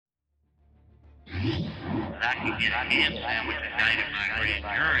I can get a ham sandwich indicted by grand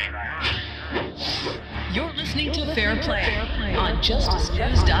jury. You're listening to Fair Play on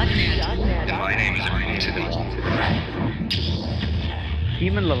JusticeNews.net. My name is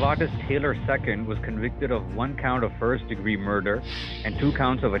Keeman Levatus Taylor II was convicted of 1 count of first-degree murder and 2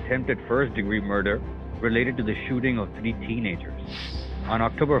 counts of attempted first-degree murder related to the shooting of 3 teenagers. On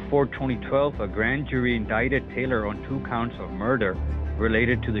October 4, 2012, a grand jury indicted Taylor on 2 counts of murder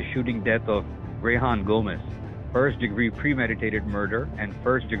related to the shooting death of Rehan Gomez, first-degree premeditated murder, and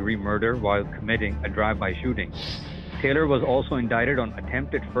first-degree murder while committing a drive-by shooting. Taylor was also indicted on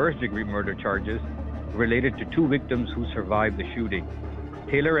attempted first-degree murder charges related to 2 victims who survived the shooting.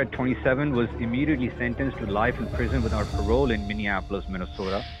 Taylor, at 27, was immediately sentenced to life in prison without parole in Minneapolis,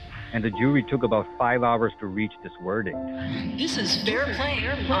 Minnesota, and the jury took about 5 hours to reach this verdict. This is Fair Play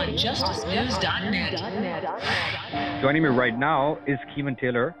on JusticeNews.net. Joining me right now is Keeman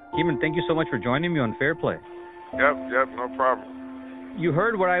Taylor. Keeman, thank you so much for joining me on Fair Play. Yep, no problem. You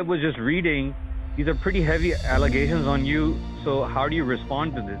heard what I was just reading. These are pretty heavy allegations on you, so how do you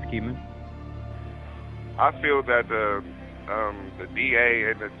respond to this, Keeman? I feel that the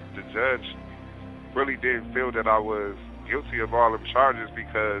DA and the judge really didn't feel that I was guilty of all of the charges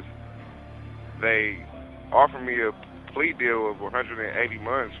because they offered me a plea deal of 180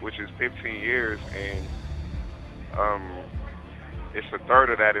 months, which is 15 years, and it's a third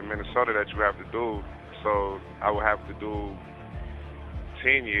of that in Minnesota that you have to do. So I would have to do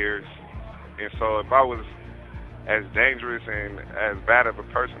 10 years. And so if I was as dangerous and as bad of a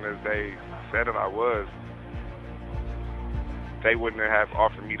person as they said that I was, they wouldn't have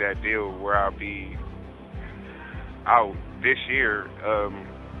offered me that deal where I'll be out this year,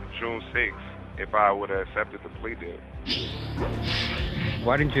 June 6th, if I would have accepted the plea deal.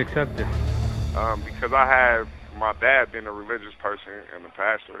 Why didn't you accept it? Because I have my dad being a religious person and a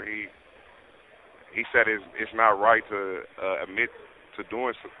pastor. He said it's not right to admit to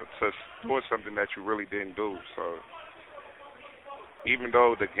doing something that you really didn't do. So even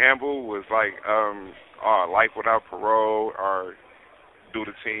though the gamble was like life without parole or do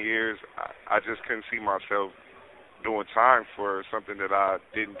the 10 years, I just couldn't see myself doing time for something that I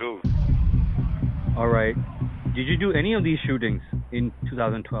didn't do. All right. Did you do any of these shootings in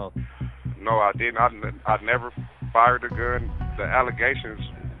 2012? No, I didn't. I never fired a gun. The allegations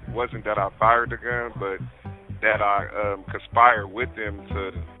wasn't that I fired the gun, but that I conspired with them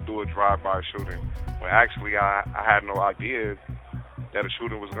to do a drive-by shooting. When actually I had no idea that a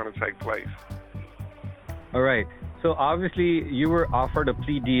shooting was going to take place. All right. So obviously you were offered a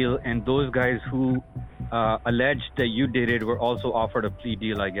plea deal, and those guys who alleged that you did it were also offered a plea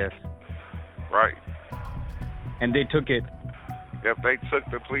deal, I guess. Right. And they took it. Yep, they took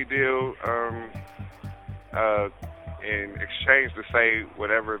the plea deal in exchange to say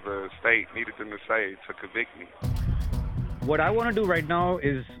whatever the state needed them to say to convict me. What I want to do right now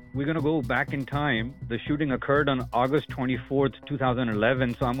is we're going to go back in time. The shooting occurred on August 24th,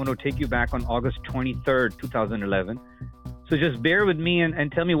 2011. So I'm going to take you back on August 23rd, 2011. So just bear with me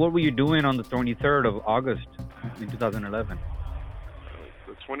and tell me, what were you doing on the 23rd of August in 2011?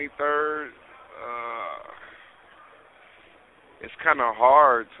 The 23rd, it's kind of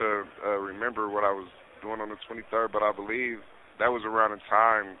hard to remember what I was doing on the 23rd, but I believe that was around the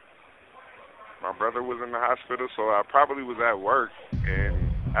time my brother was in the hospital, so I probably was at work,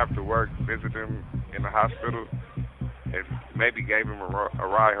 and after work visited him in the hospital and maybe gave him a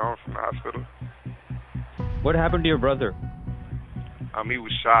ride home from the hospital. What happened to your brother? He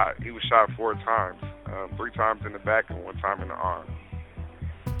was shot. He was shot 4 times, 3 times in the back and 1 time in the arm.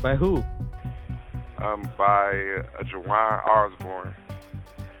 By who? By Jawan Osborne,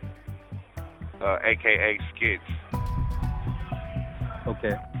 a.k.a. Skits.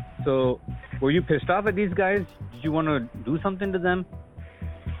 Okay. So, were you pissed off at these guys? Did you want to do something to them?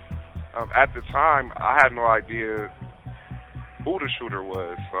 At the time, I had no idea who the shooter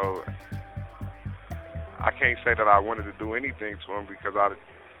was, so I can't say that I wanted to do anything to him because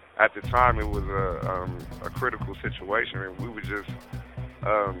at the time it was a critical situation, and we were just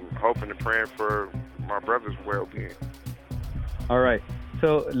hoping and praying for my brother's well-being. All right.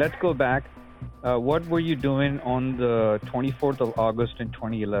 So let's go back. What were you doing on the 24th of August in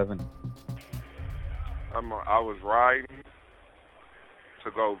 2011? I was riding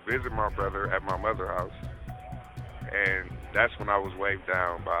to go visit my brother at my mother's house, and that's when I was waved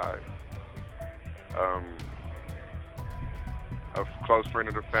down by a close friend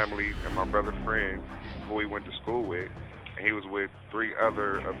of the family and my brother's friend who he went to school with, and he was with 3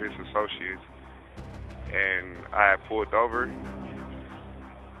 other of his associates, and I had pulled over,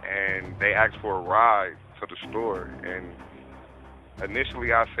 and they asked for a ride to the store, and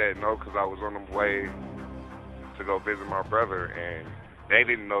initially I said no because I was on the way to go visit my brother, and they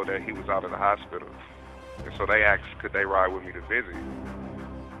didn't know that he was out of the hospital. And so they asked, could they ride with me to visit?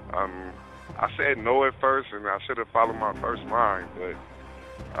 I said no at first, and I should have followed my first mind, but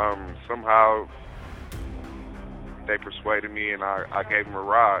somehow they persuaded me, and I gave them a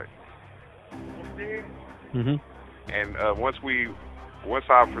ride. Mm-hmm. And once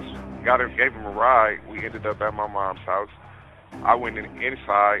I gave him a ride, we ended up at my mom's house. I went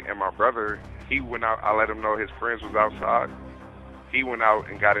inside, and my brother, he went out. I let him know his friends was outside. He went out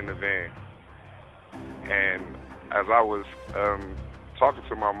and got in the van. And as I was talking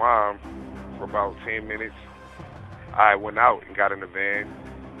to my mom for about 10 minutes, I went out and got in the van,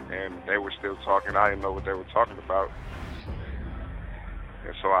 and they were still talking. I didn't know what they were talking about.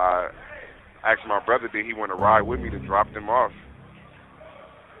 And so I asked my brother, did he want to ride with me to drop them off?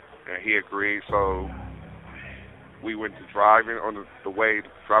 And he agreed, so we went to driving on the way to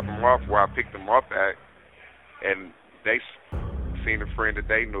drop them off where I picked them up at, and they seen a friend that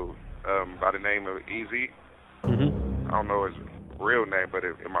they knew by the name of Easy. Mm-hmm. I don't know his real name, but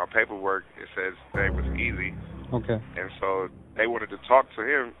in my paperwork it says his name was Easy. Okay. And so they wanted to talk to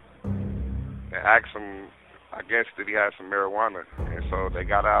him and ask him, I guess, that he had some marijuana. And so they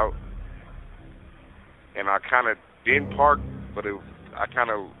got out, and I kind of didn't park, but I kind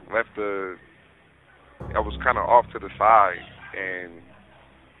of left I was kind of off to the side, and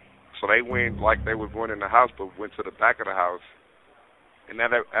so they went like they were going in the house, but went to the back of the house. And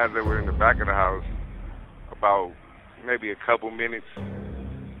then as they were in the back of the house, about maybe a couple minutes,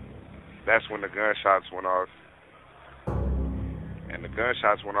 that's when the gunshots went off. And the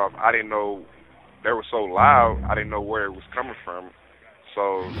gunshots went off. I didn't know, they were so loud, I didn't know where it was coming from.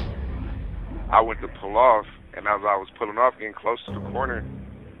 So I went to pull off, and as I was pulling off, getting close to the corner,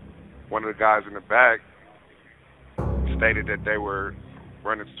 one of the guys in the back stated that they were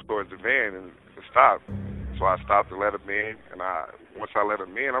running towards the van and to stop. So I stopped to let them in, and once I let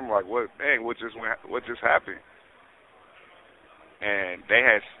them in, I'm like, what just happened? And they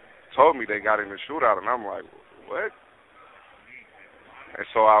had told me they got in a shootout, and I'm like, what? And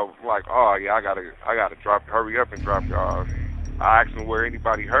so I was like, oh yeah, I gotta hurry up and drop y'all off. I asked them where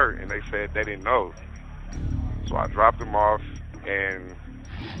anybody hurt, and they said they didn't know. So I dropped them off and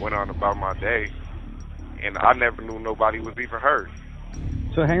went on about my day, and I never knew nobody was even hurt.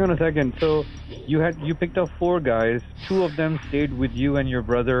 So hang on a second. So you picked up 4 guys. 2 of them stayed with you and your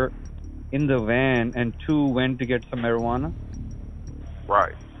brother in the van, and 2 went to get some marijuana?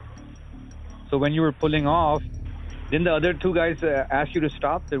 Right. So when you were pulling off, didn't the other 2 guys ask you to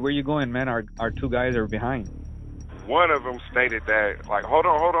stop? That where you going, man? Our 2 guys are behind. One of them stated that, like, hold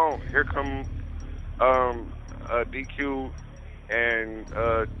on, here come DQ and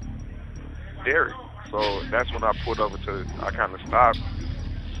Derek. So that's when I pulled over I kind of stopped,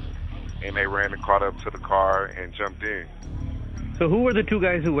 and they ran and caught up to the car and jumped in. So who were the 2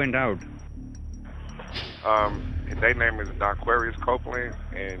 guys who went out? Their name is Donquarius Copeland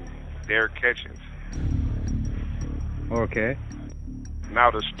and Derek Ketchens. Okay. Now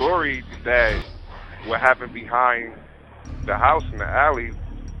the story that what happened behind the house in the alley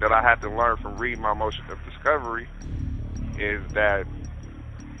that I had to learn from reading my motion of discovery is that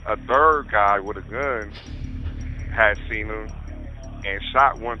a third guy with a gun had seen him and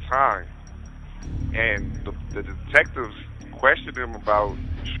shot one time. And the detectives questioned him about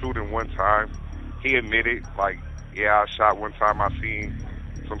shooting one time. He admitted, like, yeah, I shot one time. I seen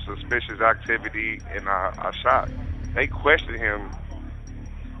some suspicious activity, and I shot. They questioned him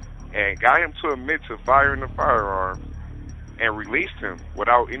and got him to admit to firing the firearm and released him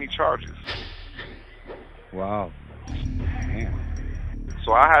without any charges. Wow. Man.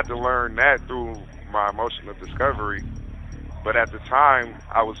 So I had to learn that through my motion of discovery. But at the time,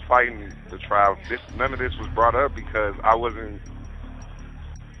 I was fighting the trial. None of this was brought up because I wasn't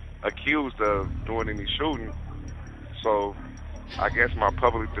accused of doing any shooting. So I guess my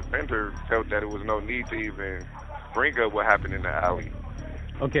public defender felt that it was no need to even bring up what happened in the alley.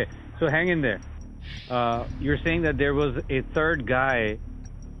 Okay, so hang in there. You're saying that there was a third guy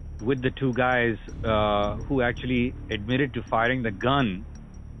with the 2 guys who actually admitted to firing the gun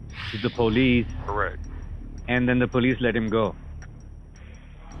to the police. Correct. And then the police let him go.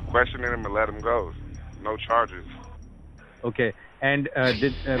 Questioning him and let him go. No charges. Okay. And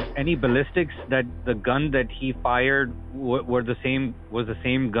did any ballistics that the gun that he fired was the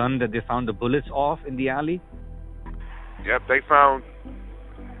same gun that they found the bullets off in the alley? Yep, they found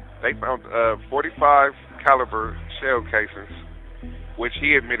 45 caliber shell casings, which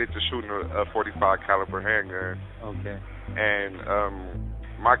he admitted to shooting a 45 caliber handgun. Okay. And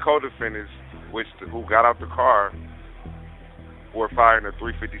my co-defendants, who got out the car, were firing a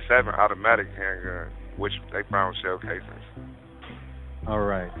 .357 automatic handgun, which they found shell casings. All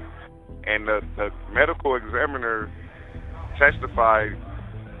right. And the medical examiner testified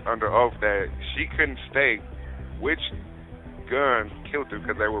under oath that she couldn't state which gun killed him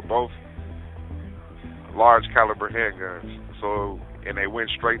because they were both large caliber handguns. So, and they went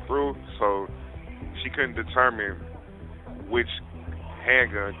straight through, so she couldn't determine which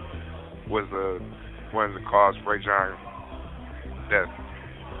handgun was the one that caused Rajon death.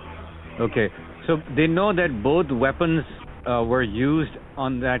 Okay. So they know that both weapons were used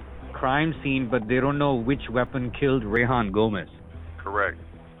on that crime scene, but they don't know which weapon killed Rehan Gomez. Correct.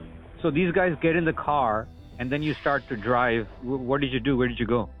 So these guys get in the car, and then you start to drive. What did you do? Where did you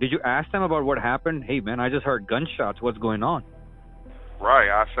go? Did you ask them about what happened? Hey, man, I just heard gunshots. What's going on? Right.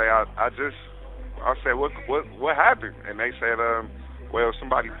 I said, what happened? And they said, well,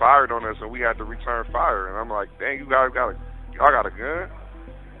 somebody fired on us, and we had to return fire. And I'm like, dang, y'all got a gun?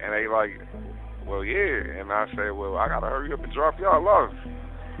 And they like, well, yeah. And I said, well, I gotta hurry up and drop y'all off,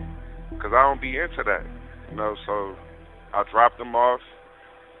 because I don't be into that, So I dropped them off,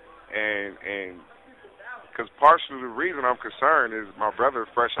 and because partially the reason I'm concerned is my brother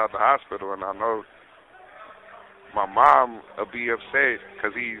fresh out the hospital, and I know my mom will be upset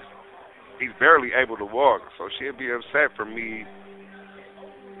because he's barely able to walk, so she'll be upset for me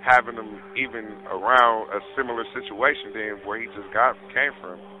having him even around a similar situation than where he just came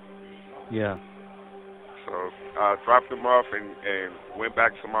from. Yeah. So I dropped him off and went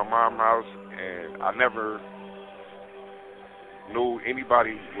back to my mom's house, and I never knew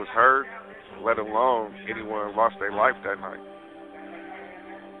anybody was hurt, let alone anyone lost their life that night.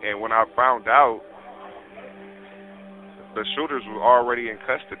 And when I found out, the shooters were already in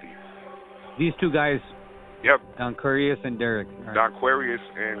custody. These two guys. Yep. Donquarius and Derek. Right. Donquarius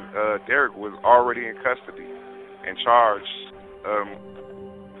and Derek was already in custody and charged.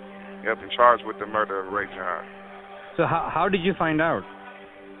 In charge with the murder of Rajon. So how did you find out?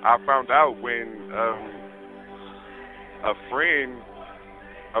 I found out when a friend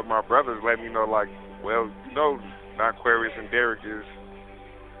of my brother's let me know, like, well, Donquarius and Derek is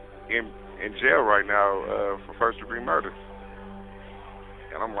in jail right now for first degree murder.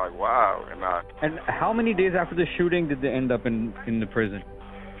 And I'm like, wow. And how many days after the shooting did they end up in the prison?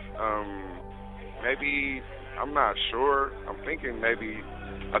 Maybe, I'm not sure. I'm thinking maybe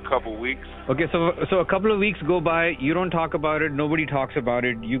a couple weeks. Okay, so a couple of weeks go by, you don't talk about it, nobody talks about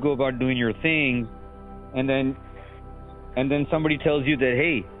it, you go about doing your thing, and then somebody tells you that,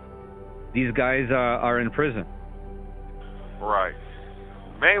 hey, these guys are in prison. Right.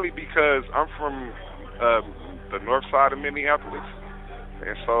 Mainly because I'm from the north side of Minneapolis,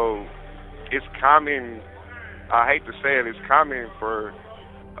 and so it's common, I hate to say it, it's common for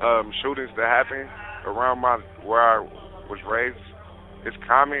shootings to happen around where I was raised. It's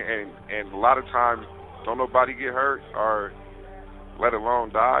common, and a lot of times don't nobody get hurt or let alone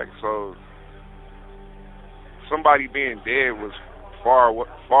die. So somebody being dead was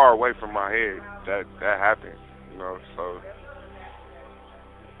far away from my head that happened, So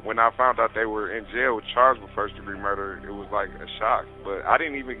when I found out they were in jail charged with first degree murder, it was like a shock. But I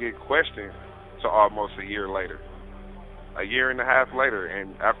didn't even get questioned till almost a year later, a year and a half later.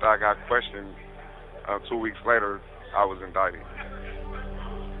 And after I got questioned 2 weeks later, I was indicted.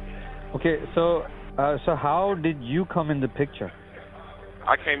 Okay, so how did you come in the picture?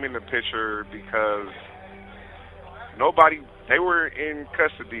 I came in the picture because they were in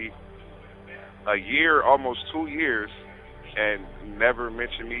custody a year, almost 2 years, and never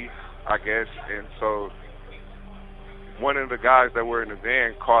mentioned me, I guess. And so one of the guys that were in the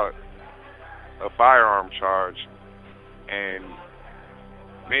van caught a firearm charge and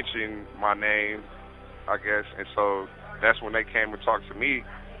mentioned my name, I guess. And so that's when they came and talked to me.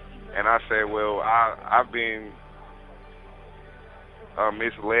 And I said, well, I've been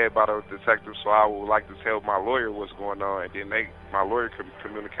misled by the detective, so I would like to tell my lawyer what's going on, and then my lawyer could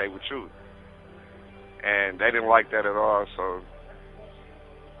communicate with you. And they didn't like that at all, so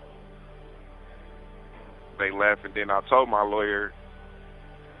they left, and then I told my lawyer,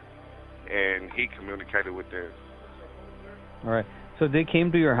 and he communicated with them. All right. So they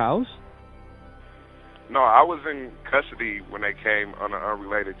came to your house? No, I was in custody when they came on an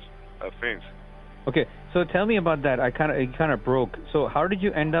unrelated offense. Okay, so tell me about that. It kind of broke. So how did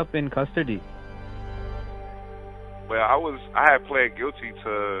you end up in custody? Well, I had pled guilty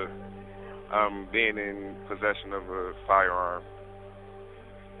to being in possession of a firearm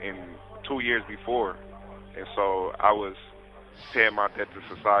in 2 years before, and so I was paying my debt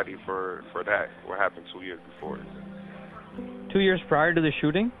to society for that. What happened 2 years before? 2 years prior to the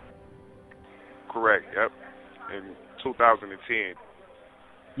shooting? Correct. Yep. In 2010.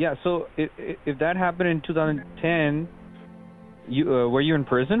 Yeah, so if that happened in 2010, you were you in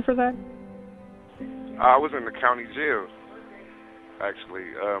prison for that? I was in the county jail, actually,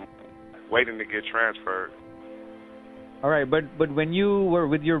 waiting to get transferred. All right, but when you were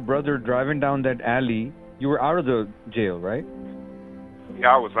with your brother driving down that alley, you were out of the jail, right?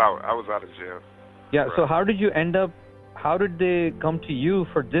 Yeah, I was out. I was out of jail. Yeah, Right. so how did you end up, how did they come to you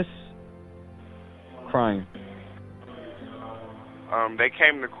for this crime? They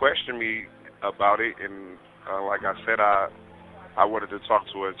came to question me about it, and like I said, I wanted to talk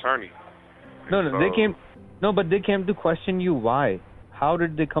to an attorney. No, So- but they came to question you. Why? How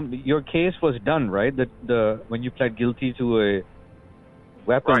did they come? Your case was done, right? When you pled guilty to a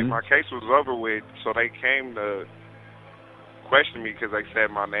weapon. Right, my case was over with, so they came to question me because they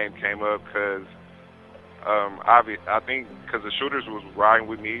said my name came up because I think because the shooters was riding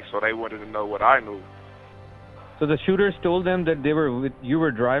with me, so they wanted to know what I knew. So the shooters told them that you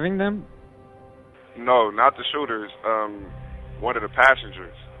were driving them? No, not the shooters. One of the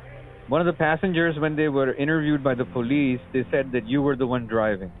passengers. One of the passengers, when they were interviewed by the police, they said that you were the one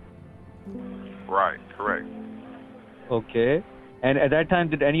driving. Right, correct. Okay. And at that time,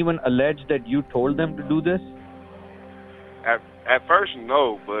 did anyone allege that you told them to do this? At first,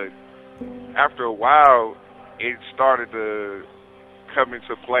 no, but after a while, it started to come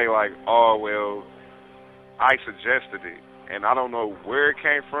into play like, oh, well, I suggested it. And I don't know where it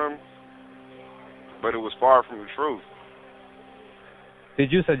came from, but it was far from the truth.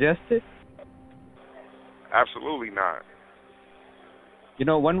 Did you suggest it? Absolutely not. You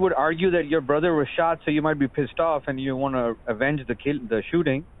know, one would argue that your brother was shot, so you might be pissed off and you want to avenge the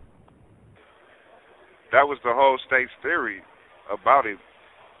shooting. That was the whole state's theory about it.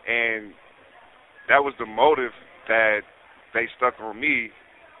 And that was the motive that they stuck on me,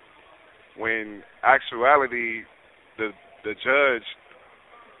 when actuality the judge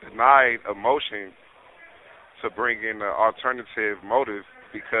denied a motion to bring in an alternative motive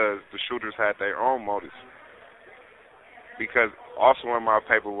because the shooters had their own motives. Because also in my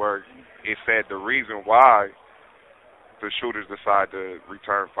paperwork, it said the reason why the shooters decided to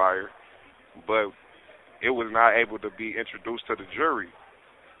return fire, but it was not able to be introduced to the jury.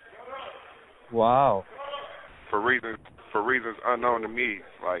 Wow. For reasons unknown to me.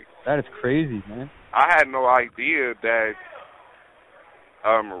 Like, that is crazy, man. I had no idea that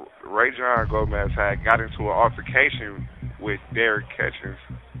Rajon Gomez had got into an altercation with Derek Catchings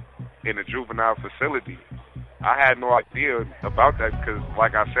in a juvenile facility. I had no idea about that because,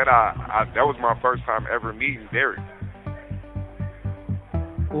 like I said, I that was my first time ever meeting Derek.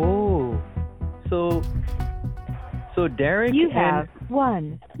 Oh, so Derek You have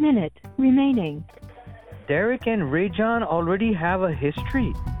 1 minute remaining. Derek and Rajon already have a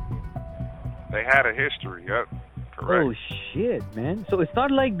history. They had a history, yep, correct. Oh shit, man! So it's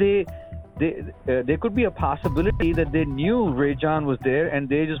not like there could be a possibility that they knew Rajon was there and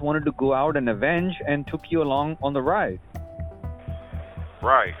they just wanted to go out and avenge and took you along on the ride.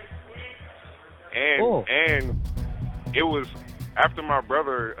 Right. And it was after my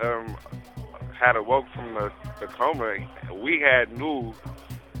brother had awoke from the coma, we had knew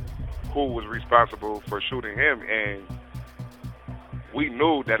who was responsible for shooting him, and we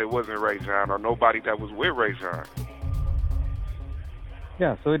knew that it wasn't Rajon or nobody that was with Rajon.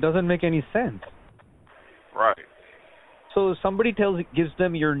 Yeah, so it doesn't make any sense. Right. So somebody gives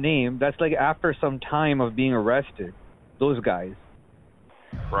them your name. That's like after some time of being arrested. Those guys.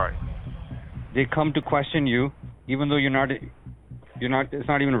 Right. They come to question you, even though you're not. It's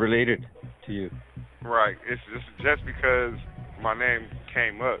not even related to you. Right. It's just because my name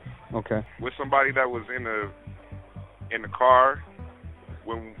came up. Okay. With somebody that was in the car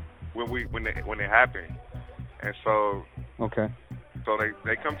when it happened, and so. Okay. So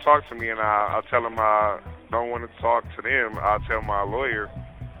they come talk to me, and I'll tell them I don't want to talk to them. I'll tell my lawyer.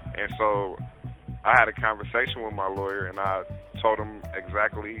 And so I had a conversation with my lawyer, and I told him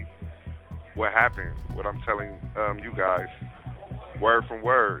exactly what happened, what I'm telling you guys, word from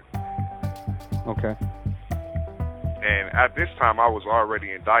word. Okay. And at this time, I was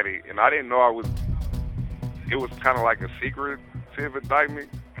already indicted, and I didn't know it was kind of like a secretive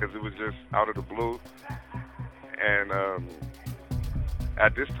indictment because it was just out of the blue. And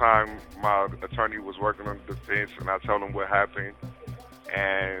at this time, my attorney was working on the defense, and I told him what happened,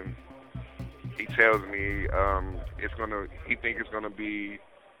 and he tells me he thinks it's gonna be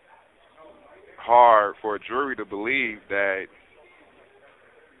hard for a jury to believe that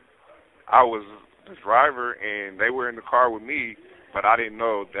I was the driver and they were in the car with me, but I didn't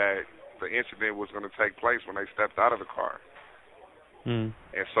know that the incident was going to take place when they stepped out of the car. Mm.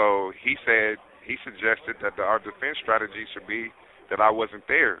 And so he said he suggested that our defense strategy should be that I wasn't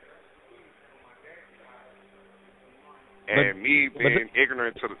there. And me being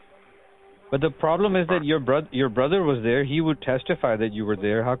ignorant to the... But the problem is that your brother was there. He would testify that you were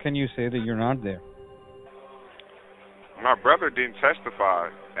there. How can you say that you're not there? My brother didn't testify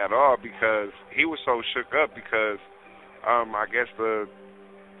at all because he was so shook up because I guess the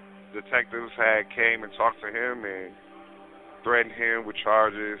detectives had came and talked to him and threatened him with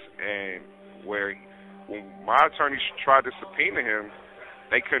charges, and when my attorney tried to subpoena him,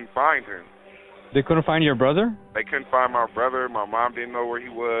 they couldn't find him. They couldn't find your brother? They couldn't find my brother. My mom didn't know where he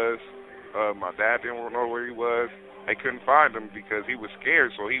was. My dad didn't know where he was. They couldn't find him because he was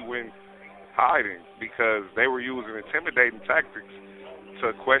scared, so he went hiding because they were using intimidating tactics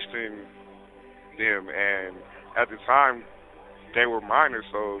to question them, and at the time they were minors,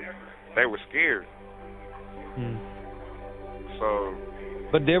 so they were scared. So,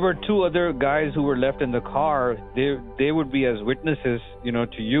 but there were two other guys who were left in the car. They would be as witnesses,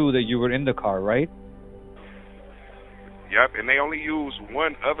 to you that you were in the car, right? Yep, and they only used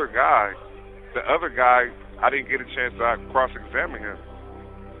one other guy. The other guy, I didn't get a chance to cross-examine him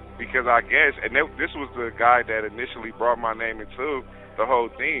because I guess, and this was the guy that initially brought my name into the whole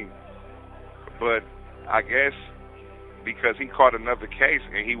thing. But I guess because he caught another case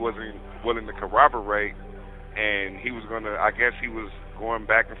and he wasn't willing to corroborate, and he was going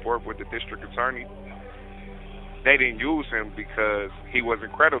back and forth with the district attorney, they didn't use him because he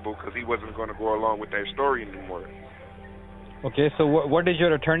wasn't credible, because he wasn't going to go along with their story anymore. Okay, so what did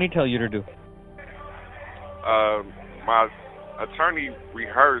your attorney tell you to do? My attorney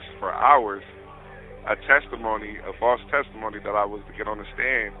rehearsed for hours a false testimony that I was to get on the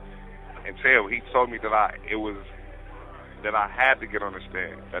stand and tell. He told me that I had to get on the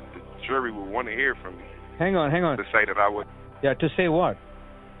stand, that the jury would want to hear from me. Hang on. To say that I would. Yeah, to say what?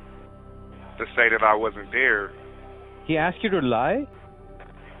 To say that I wasn't there. He asked you to lie?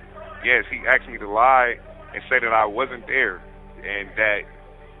 Yes, he asked me to lie and say that I wasn't there, and that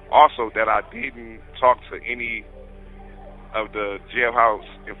also that I didn't talk to any of the jailhouse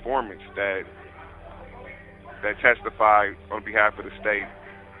informants that testified on behalf of the state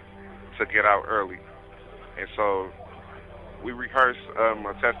to get out early. And so we rehearsed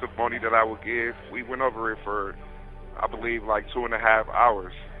a testimony that I would give. We went over it for, I believe, like 2.5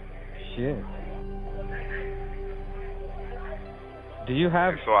 hours. Shit. Do you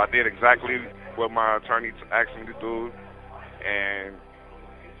have... And so I did exactly what my attorney asked me to do, and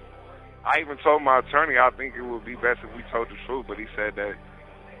I even told my attorney I think it would be best if we told the truth, but he said that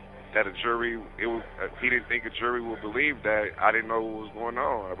a jury, he didn't think a jury would believe that I didn't know what was going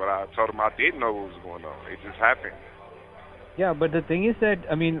on. But I told him I did know what was going on. It just happened. Yeah, but the thing is that,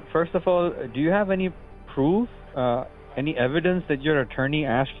 first of all, do you have any proof, any evidence that your attorney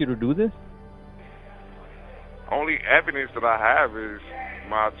asked you to do this? Only evidence that I have is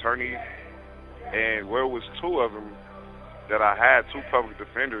my attorney, and it was two of them that I had, two public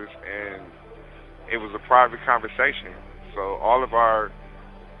defenders, and it was a private conversation. So all of our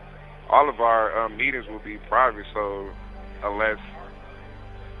meetings will be private. So unless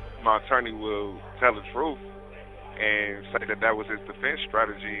my attorney will tell the truth and say that was his defense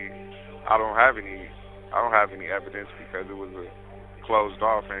strategy, I don't have any evidence because it was closed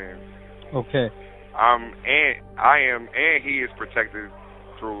off. And okay. And he is protected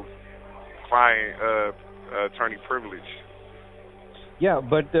through client attorney privilege. Yeah,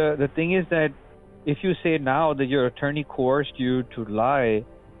 but the thing is that if you say now that your attorney coerced you to lie,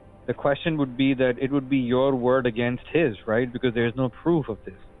 the question would be that it would be your word against his, right? Because there's no proof of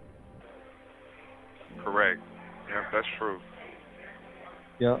this. Correct. Yeah, that's true.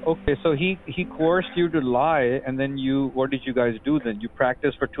 Yeah, okay, so he coerced you to lie, and then what did you guys do then? You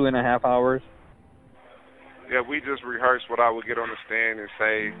practiced for 2.5 hours? Yeah, we just rehearsed what I would get on the stand and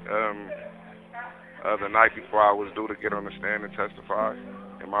say the night before I was due to get on the stand and testify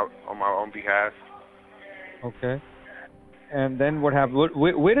on my own behalf. Okay. And then what happened?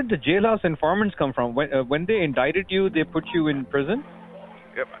 Where did the jailhouse informants come from? When they indicted you, they put you in prison?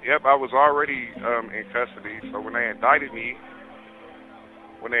 Yep. I was already in custody. So when they indicted me,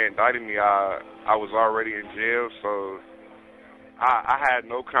 I was already in jail. So I had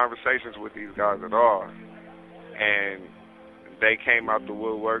no conversations with these guys at all, and they came out the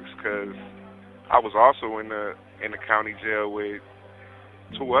woodworks because I was also in the county jail with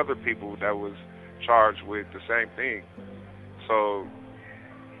two other people that was charged with the same thing. So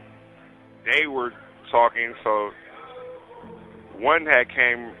they were talking. So one had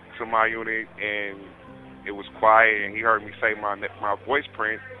came to my unit and it was quiet, and he heard me say my voice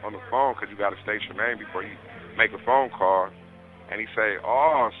print on the phone because you got to state your name before you make a phone call. And he say,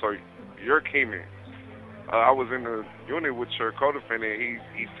 "Oh, so you're Keeman. I was in the unit with your co-defendant.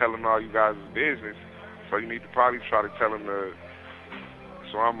 He's telling all you guys' business, so you need to probably try to tell him the.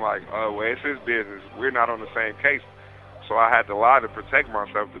 So I'm like, well, it's his business. We're not on the same case. So I had to lie to protect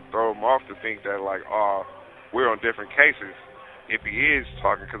myself, to throw him off, to think that, like, we're on different cases. If he is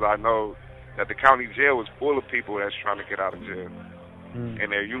talking, because I know that the county jail is full of people that's trying to get out of jail.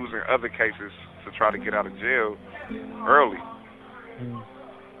 And they're using other cases to try to get out of jail early.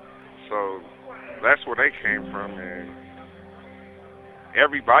 So that's where they came from. And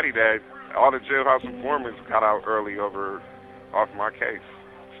everybody all the jailhouse informants got out early off my case.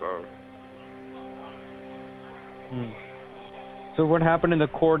 So. So what happened in the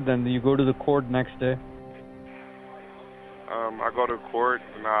court then? You go to the court next day? I go to court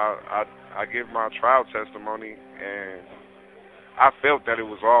and I give my trial testimony, and I felt that it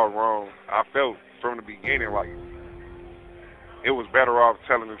was all wrong. I felt from the beginning like it was better off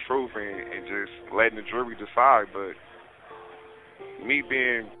telling the truth and just letting the jury decide. But me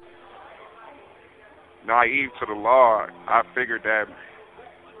being naive to the law, I figured that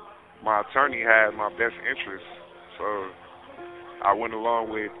my attorney had my best interests, so I went along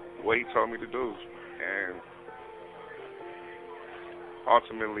with what he told me to do, and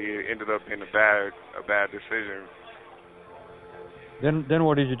ultimately it ended up being a bad decision. Then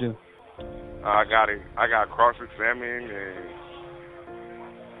what did you do? I got cross-examined, and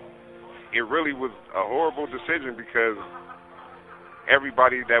it really was a horrible decision because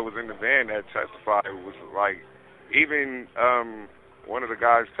everybody that was in the van that testified was like, even one of the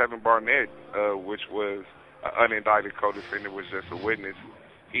guys, Tevin Barnett, which was an unindicted co-defendant, was just a witness.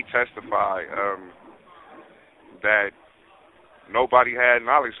 He testified that nobody had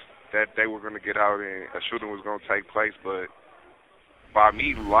knowledge that they were going to get out and a shooting was going to take place, but by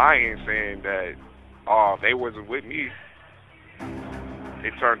me lying, saying that, they wasn't with me,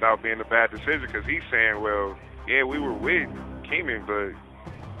 it turned out being a bad decision because he's saying, well, yeah, we were with Keeman, but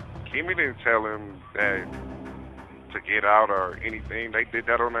Keeman didn't tell him that to get out or anything. They did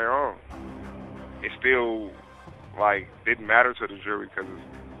that on their own. It still, didn't matter to the jury because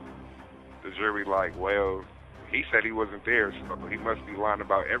the jury, well, he said he wasn't there, so he must be lying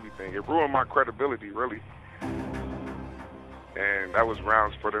about everything. It ruined my credibility, really. And that was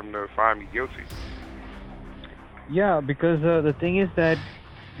grounds for them to find me guilty. Yeah, because the thing is that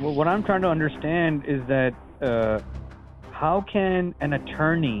what I'm trying to understand is that how can an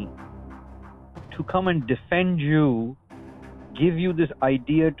attorney to come and defend you give you this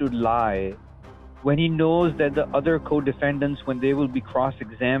idea to lie when he knows that the other co-defendants, when they will be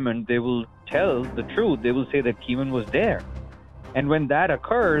cross-examined, they will tell the truth. They will say that Keeman was there. And when that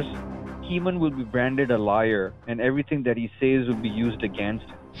occurs, Keeman will be branded a liar, and everything that he says will be used against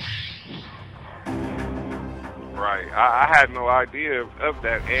him. Right. I had no idea of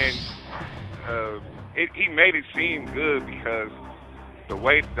that. And he made it seem good because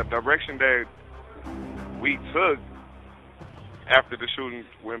the direction that we took after the shooting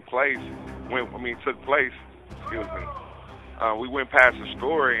took place, we went past the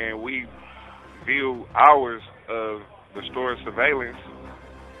store and we viewed hours of the store surveillance,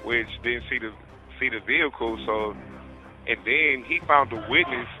 which didn't see the vehicle. So, and then he found a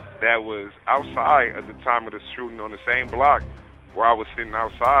witness that was outside at the time of the shooting on the same block where I was sitting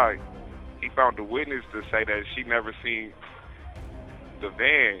outside. He found a witness to say that she never seen the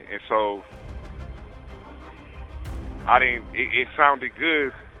van, and so it sounded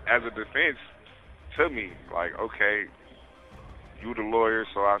good as a defense to me. Like, okay, you the lawyer,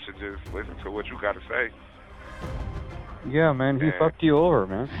 so I should just listen to what you got to say. Yeah, man, he fucked you over,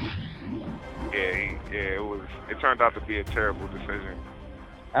 man. Yeah, it turned out to be a terrible decision.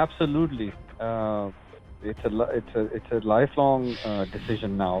 Absolutely. It's a lifelong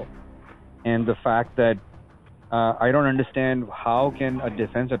decision now, and the fact that I don't understand how can a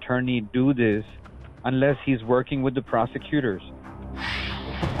defense attorney do this unless he's working with the prosecutors.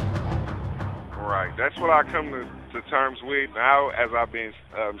 Right. That's what I come to terms with now as I've been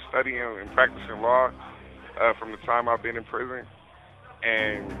studying and practicing law from the time I've been in prison.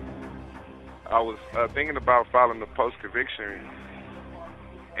 And I was thinking about filing the post-conviction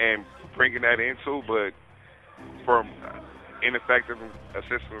and bringing that into, but from ineffective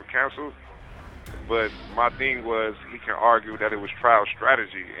assistance of counsel. But my thing was, he can argue that it was trial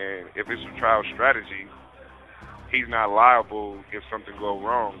strategy, and if it's a trial strategy, he's not liable if something goes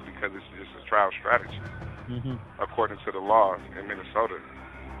wrong because it's just a trial strategy, according to the law in Minnesota.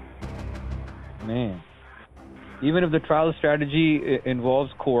 Man. Even if the trial strategy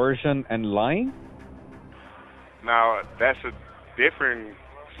involves coercion and lying? Now, that's a different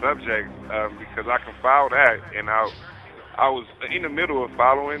subject because I can file that, and I was in the middle of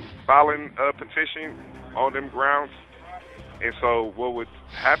filing a petition on them grounds, and so what would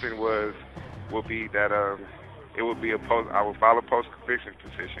happen would be that it would be I would file a post-conviction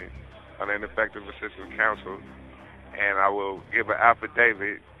petition on ineffective assistance of counsel, and I will give an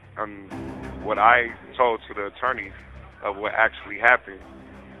affidavit on what I told to the attorney of what actually happened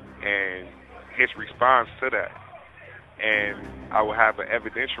and his response to that. And I will have an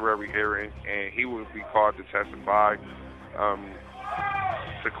evidentiary hearing, and he will be called to testify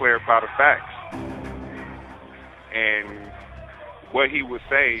to clarify the facts. And what he would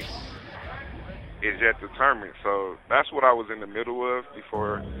say is yet determined. So that's what I was in the middle of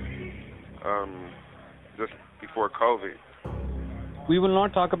just before COVID. We will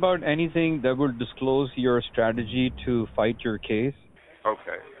not talk about anything that will disclose your strategy to fight your case.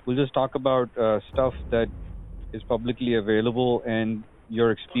 Okay. We'll just talk about stuff that is publicly available and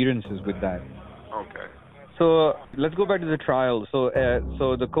your experiences with that. Okay. So let's go back to the trial. So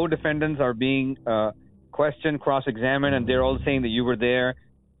the co-defendants are being questioned, cross-examined, and they're all saying that you were there.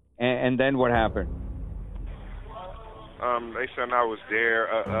 And then what happened? They said I was there.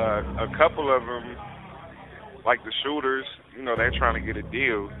 A couple of them, like the shooters, they're trying to get a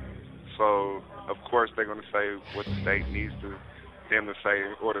deal. So, of course, they're going to say what the state needs them to say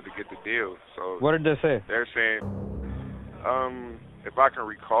in order to get the deal. So what did they say? They're saying, if I can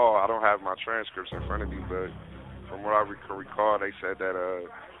recall, I don't have my transcripts in front of me, but from what I can recall, they said that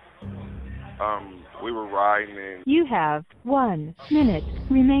we were riding and... You have 1 minute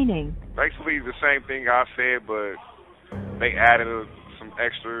remaining. Basically the same thing I said, but they added some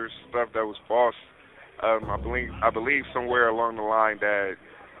extra stuff that was false. I believe somewhere along the line that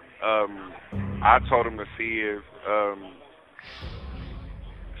I told him to see if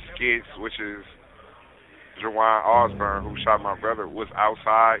Skits, which is Jawan Osborne, who shot my brother, was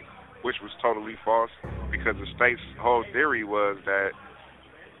outside, which was totally false, because the state's whole theory was that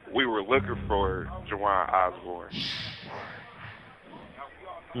we were looking for Jawan Osborne.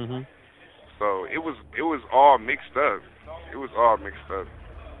 Mm-hmm. So it was all mixed up. It was all mixed up.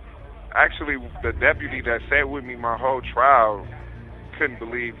 Actually, the deputy that sat with me my whole trial couldn't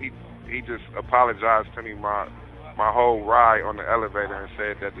believe he just apologized to me my whole ride on the elevator and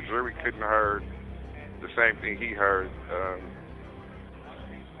said that the jury couldn't have heard the same thing he heard,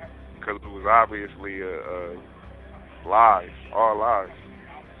 because it was obviously lies, all lies.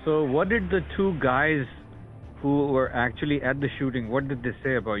 So what did the two guys who were actually at the shooting, what did they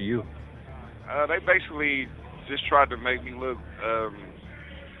say about you? They basically just tried to make me look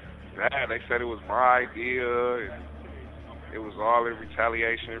bad. They said it was my idea, and it was all in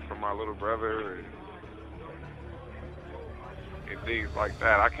retaliation from my little brother, and things like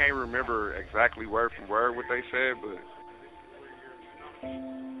that. I can't remember exactly word for word what they said, but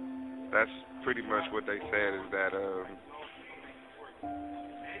that's pretty much what they said, is that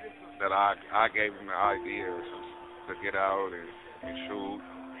that I gave them the idea to get out and shoot,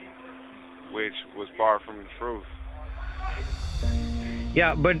 which was far from the truth.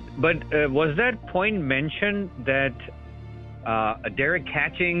 Yeah, but was that point mentioned that Derek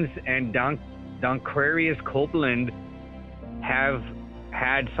Catchings and Donquarius Copeland have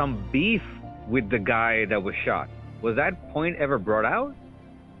had some beef with the guy that was shot? Was that point ever brought out?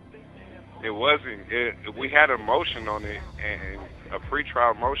 It wasn't. We had a motion on it, and a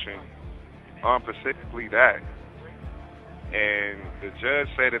pretrial motion on specifically that. And the judge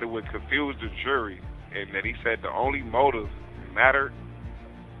said that it would confuse the jury, and that he said the only motive mattered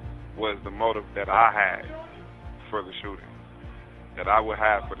was the motive that I had for the shooting, that I would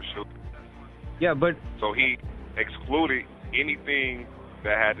have for the shooting. Yeah, but... So he excluded anything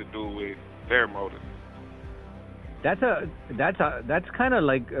that had to do with their motive. That's kind of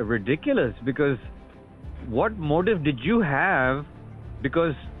like ridiculous, because what motive did you have?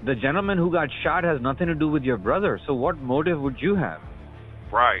 Because the gentleman who got shot has nothing to do with your brother. So what motive would you have?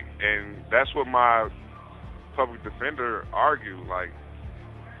 Right, and that's what my public defender argued,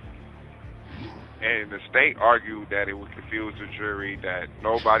 and the state argued that it would confuse the jury, that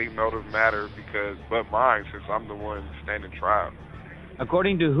nobody motive mattered but mine, since I'm the one standing trial.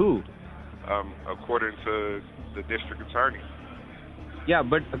 According to who? According to the district attorney. Yeah,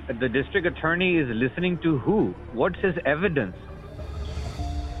 but the district attorney is listening to who? What's his evidence?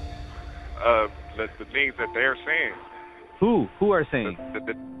 The things that they're saying. Who? Who are saying?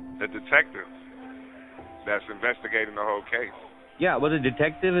 The detective that's investigating the whole case. Yeah, well, the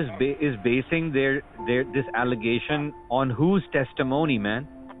detective is basing this allegation on whose testimony, man?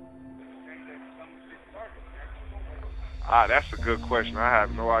 That's a good question. I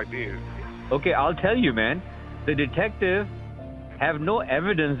have no idea. Okay, I'll tell you, man. The detective have no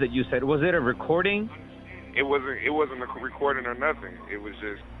evidence that you said. Was there a recording it wasn't a recording or nothing. It was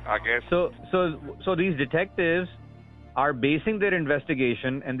just, I guess. So these detectives are basing their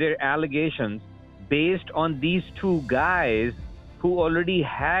investigation and their allegations based on these two guys who already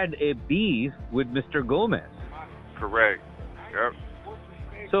had a beef with Mr. Gomez. Correct. Yep.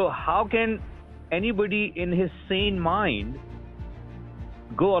 So how can anybody in his sane mind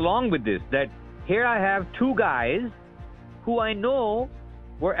go along with this? That here I have two guys who I know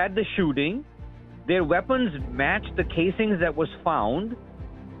were at the shooting. Their weapons match the casings that was found.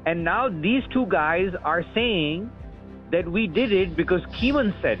 And now these two guys are saying that we did it because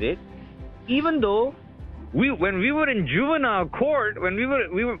Keeman said it, even though when we were in juvenile court, when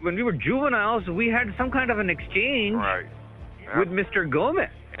we were juveniles, we had some kind of an exchange with Mr. Gomez.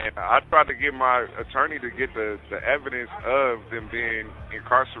 And I tried to get my attorney to get the evidence of them being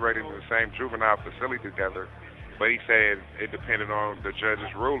incarcerated in the same juvenile facility together, but he said it depended on the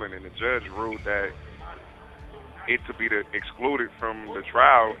judge's ruling, and the judge ruled that it to be excluded from the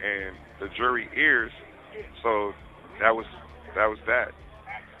trial and the jury ears. So that was that.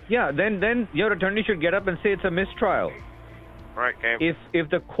 Yeah, then your attorney should get up and say it's a mistrial. Right. And if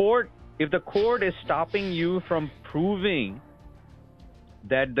the court is stopping you from proving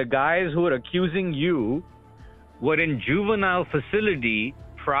that the guys who are accusing you were in juvenile facility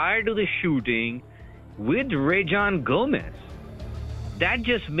prior to the shooting with Rajon Gomez, that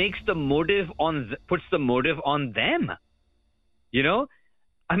just makes the motive puts the motive on them. You know,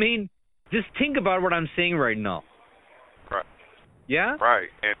 I mean, just think about what I'm saying right now. Right. Yeah. Right.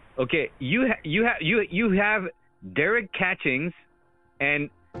 And okay, you have Derek Catchings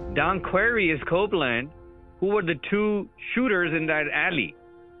and Donquarius Copeland, who were the two shooters in that alley.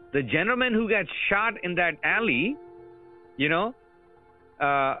 The gentleman who got shot in that alley, his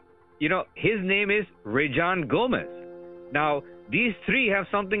name is Rajon Gomez. Now, these three have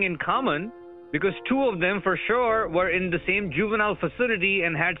something in common because two of them for sure were in the same juvenile facility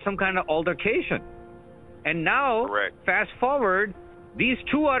and had some kind of altercation. And now, fast forward, these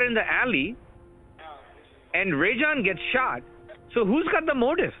two are in the alley and Rajon gets shot. So who's got the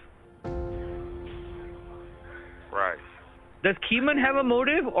motive? Right. Does Keeman have a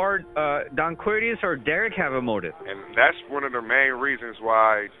motive, or Donquarius or Derek have a motive? And that's one of the main reasons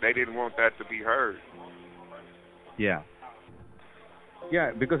why they didn't want that to be heard. Yeah.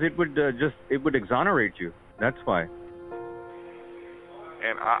 Yeah, because it would exonerate you. That's why.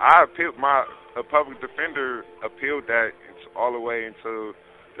 And I appealed, a public defender appealed that all the way into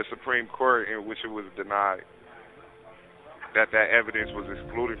the Supreme Court, in which it was denied. That evidence was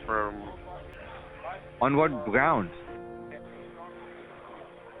excluded from. On what grounds?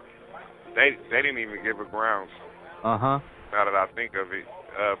 They didn't even give a grounds. Uh-huh. Now that I think of it,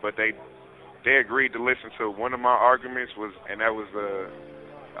 but they agreed to listen to one of my arguments and that was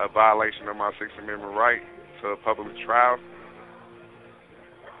a violation of my Sixth Amendment right to a public trial,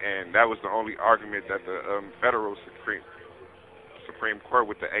 and that was the only argument that the federal Supreme Court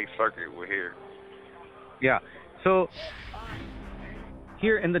with the Eighth Circuit would hear. Yeah. So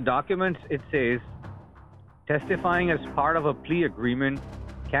here in the documents it says, testifying as part of a plea agreement,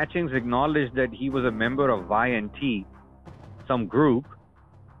 Catchings acknowledged that he was a member of YNT, some group,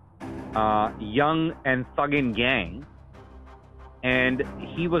 Young and Thuggin Gang, and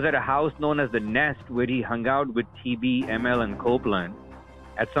he was at a house known as the Nest where he hung out with TB, ML, and Copeland.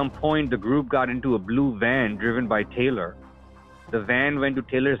 At some point, the group got into a blue van driven by Taylor. The van went to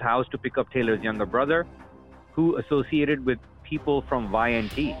Taylor's house to pick up Taylor's younger brother, who associated with people from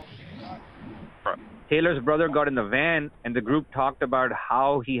YNT. Taylor's brother got in the van, and the group talked about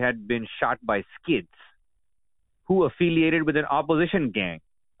how he had been shot by Skids, who affiliated with an opposition gang,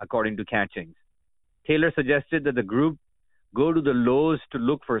 according to Catchings. Taylor suggested that the group go to the Lowe's to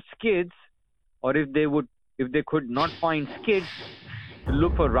look for Skids, or if they could not find Skids, to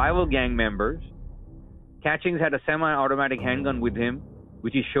look for rival gang members. Catchings had a semi-automatic handgun with him,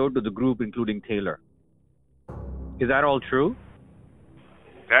 which he showed to the group, including Taylor. Is that all true?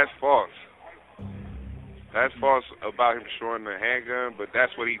 That's false. That's false about him showing the handgun, but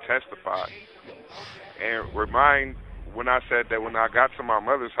that's what he testified. And remind, when I said that when I got to my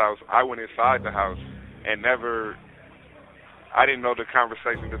mother's house, I went inside the house and I didn't know the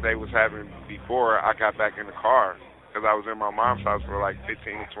conversation that they was having before I got back in the car, because I was in my mom's house for like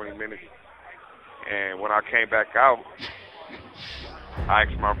 15 to 20 minutes. And when I came back out, I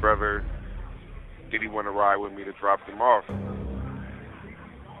asked my brother, did he want to ride with me to drop them off?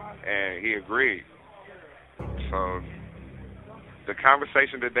 And he agreed. So the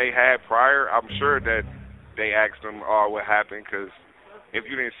conversation that they had prior, I'm sure that they asked them, what happened, because if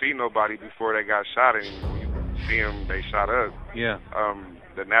you didn't see nobody before they got shot and you see them, they shot up. Yeah.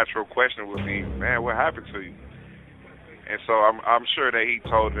 the natural question would be, man, what happened to you? And so I'm sure that he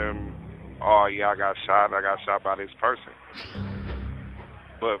told them, oh yeah, I got shot by this person.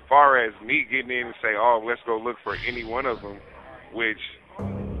 But as far as me getting in and say, oh, let's go look for any one of them, which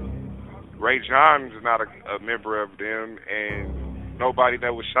Ray John is not a member of them, and nobody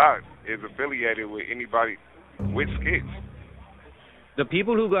that was shot is affiliated with anybody with Skits. The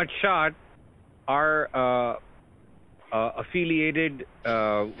people who got shot are affiliated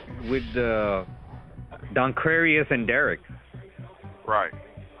with Donquarius and Derek. Right.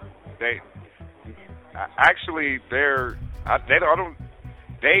 They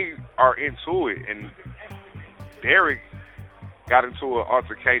are into it, and Derek got into an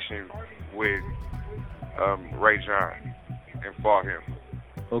altercation with Ray John and fought him.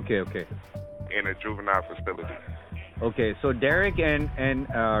 Okay. In a juvenile facility. Okay, so Derek and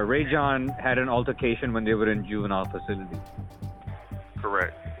Ray John had an altercation when they were in juvenile facility.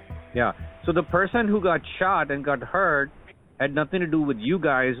 Correct. Yeah. So the person who got shot and got hurt had nothing to do with you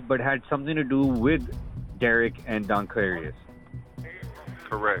guys, but had something to do with Derek and Donquarius.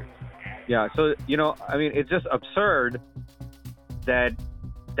 Correct. Yeah. So it's just absurd that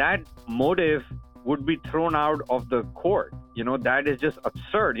motive would be thrown out of the court. That is just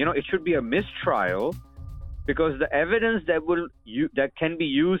absurd. It should be a mistrial, because the evidence that can be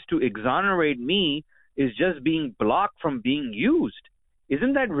used to exonerate me is just being blocked from being used.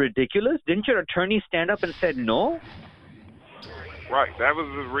 Isn't that ridiculous? Didn't your attorney stand up and said no? Right. That was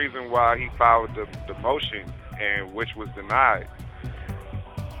the reason why he filed the motion, and which was denied.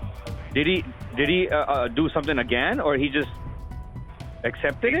 Did he do something again, or he just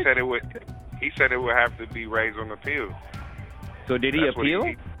accepted it? He said it would have to be raised on appeal. So did he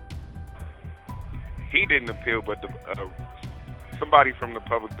appeal? He didn't appeal, but somebody from the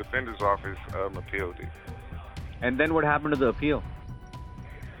public defender's office appealed it. And then what happened to the appeal?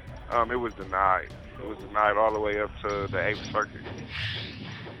 It was denied. It was denied all the way up to the 8th Circuit.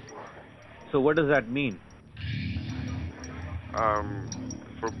 So what does that mean?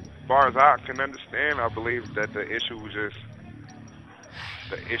 For as far as I can understand, I believe that the issue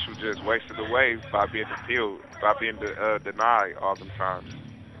just wasted away by being denied all the times.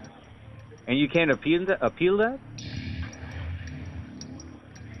 And you can't appeal that?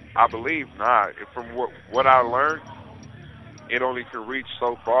 I believe not. From what I learned, it only can reach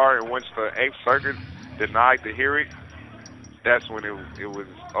so far, and once the 8th Circuit denied the hearing, that's when it was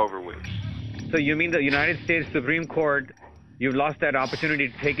over with. So you mean the United States Supreme Court, you've lost that opportunity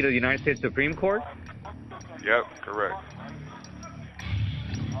to take it to the United States Supreme Court? Yep, correct.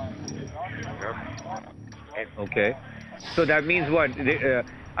 Yep. Okay. So that means what?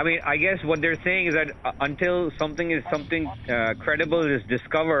 I guess what they're saying is that until something credible is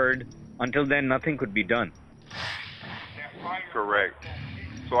discovered, until then nothing could be done. Correct.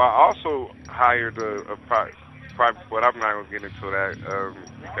 So I also hired a private, but I'm not going to get into that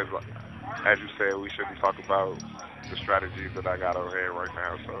because, as you said, we shouldn't talk about the strategies that I got over here right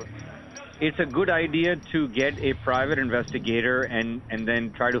now. So it's a good idea to get a private investigator and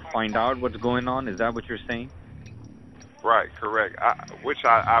then try to find out what's going on. Is that what you're saying? Right, correct. Which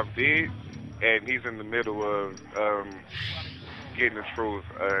I did, and he's in the middle of getting the truth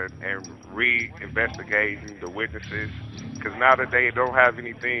and re-investigating the witnesses. Because now that they don't have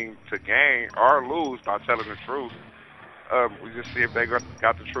anything to gain or lose by telling the truth, we just see if they got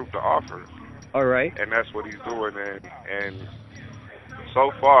the truth to offer. All right. And that's what he's doing. And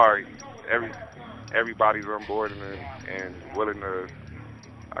so far, everybody's on board and willing to,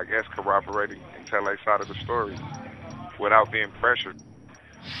 I guess, corroborate and tell their side of the story without being pressured.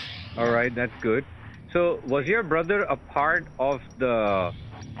 All right, that's good. So, was your brother a part of the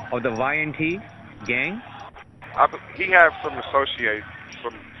Y&T gang? He had some associates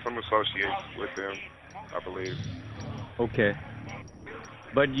with them, I believe. Okay.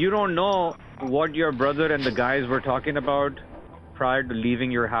 But you don't know what your brother and the guys were talking about prior to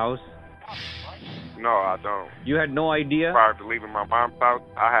leaving your house? No, I don't. You had no idea? Prior to leaving my mom's house,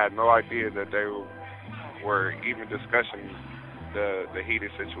 I had no idea that they were even discussing the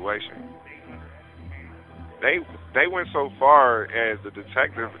heated situation. They went so far as the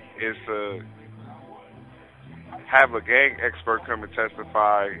detective is to have a gang expert come and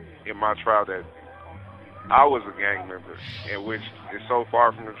testify in my trial that I was a gang member, and which is so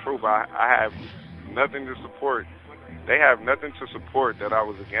far from the truth. I have nothing to support. They have nothing to support that I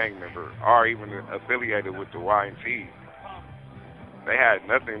was a gang member or even affiliated with the Y&T. They had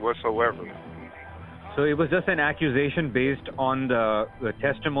nothing whatsoever. So it was just an accusation based on the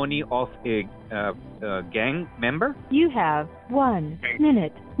testimony of a gang member? You have 1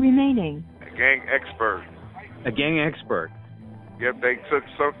 minute remaining. A gang expert. A gang expert. Yep, they took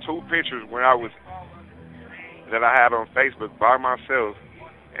two pictures when I was that I had on Facebook by myself,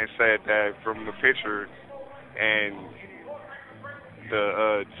 and said that from the picture and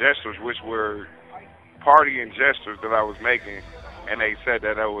the gestures, which were partying gestures that I was making, and they said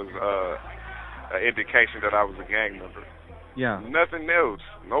that was an indication that I was a gang member. Yeah. Nothing else.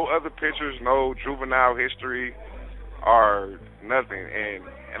 No other pictures, no juvenile history, or nothing.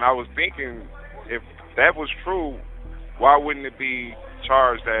 And I was thinking, if that was true, why wouldn't it be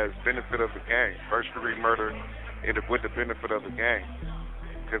charged as benefit of the gang, first-degree murder with the benefit of the gang?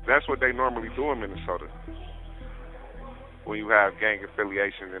 Because that's what they normally do in Minnesota. When you have gang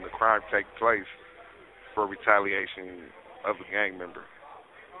affiliation and the crime takes place for retaliation of a gang member.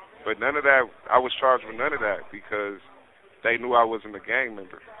 But none of that, I was charged with none of that because they knew I wasn't a gang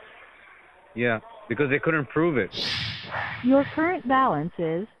member. Yeah, because they couldn't prove it. Your current balance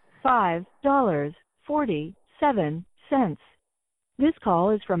is $5.47. This call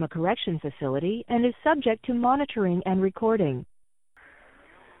is from a correction facility and is subject to monitoring and recording.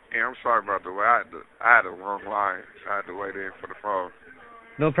 Yeah, I'm sorry about the way I had a long line. I had to wait in for the phone.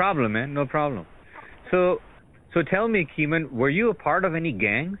 No problem, man. No problem. So tell me, Keeman, were you a part of any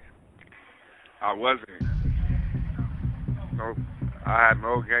gangs? I wasn't. No, I had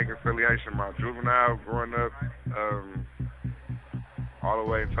no gang affiliation. My juvenile growing up, all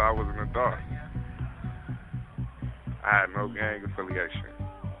the way until I was an adult. I had no gang affiliation.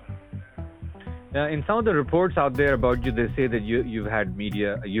 In some of the reports out there about you, they say that you've had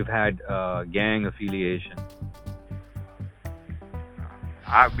gang affiliation.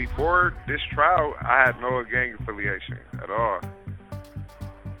 Before this trial, I had no gang affiliation at all.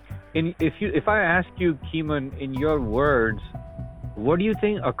 If I ask you, Keeman, in your words, what do you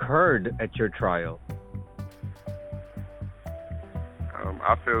think occurred at your trial?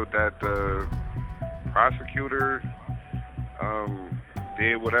 I feel that the prosecutor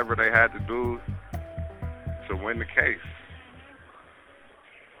did whatever they had to do to win the case.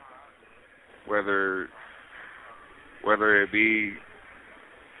 Whether it be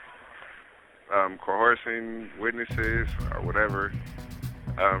coercing witnesses or whatever,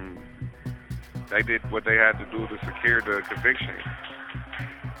 they did what they had to do to secure the conviction.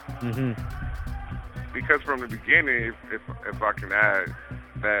 Mm-hmm. Because from the beginning, if I can add,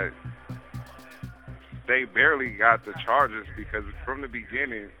 that they barely got the charges, because from the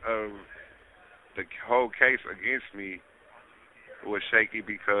beginning of the whole case against me was shaky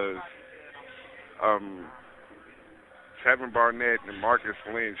because Tevin Barnett and Marcus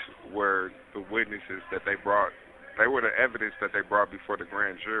Lynch were the witnesses that they brought. They were the evidence that they brought before the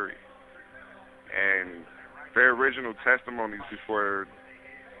grand jury. And their original testimonies before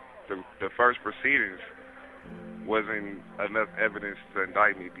the first proceedings wasn't enough evidence to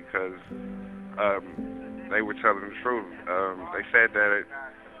indict me because they were telling the truth. They said that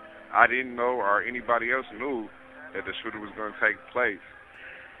I didn't know or anybody else knew that the shooting was going to take place.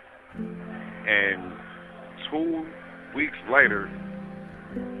 And 2 weeks later,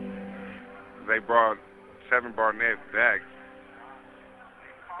 they brought Tevin Barnett back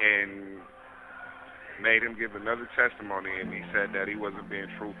and made him give another testimony, and he said that he wasn't being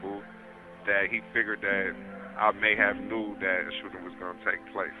truthful, that he figured that I may have knew that a shooting was going to take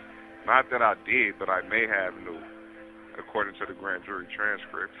place. Not that I did, but I may have knew, according to the grand jury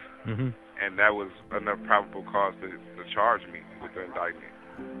transcripts. Mm-hmm. And that was enough probable cause to charge me with the indictment.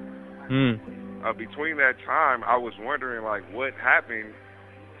 Between that time, I was wondering, like, what happened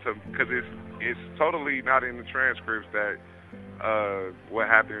to, because it's totally not in the transcripts that what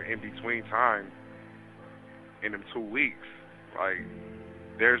happened in between time in them 2 weeks. Like,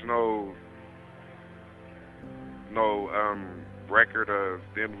 there's no record of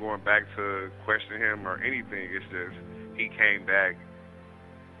them going back to question him or anything. It's just he came back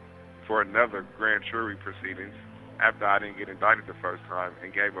for another grand jury proceedings after I didn't get indicted the first time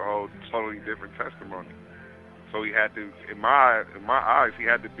and gave a whole totally different testimony. So he had to, in my eyes, he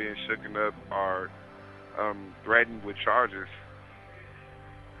had to be shooken up or threatened with charges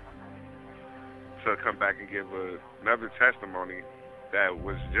to come back and give another testimony that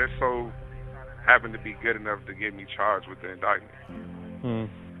was just so happened to be good enough to get me charged with the indictment.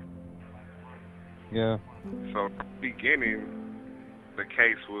 Yeah. So from the beginning, the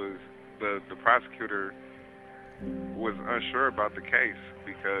case was, the prosecutor was unsure about the case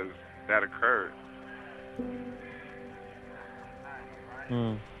because that occurred.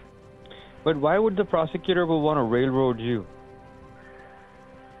 But why would the prosecutor want to railroad you?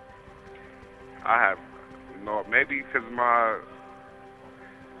 I have maybe because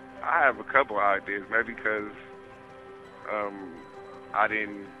I have a couple of ideas. Maybe because I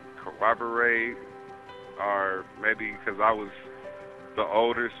didn't corroborate, or maybe because I was the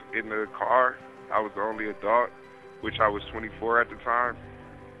oldest in the car. I was the only adult, which I was 24 at the time.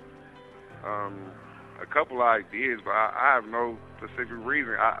 A couple of ideas, but I have no specific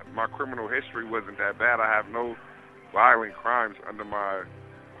reason. My criminal history wasn't that bad. I have no violent crimes under my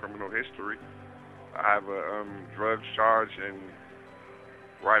criminal history. I have a drugs charge, and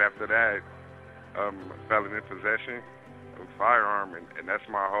right after that, felon in possession of a firearm, and that's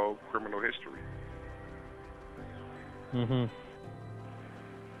my whole criminal history. Mhm.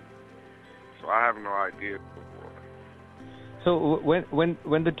 So I have no idea. So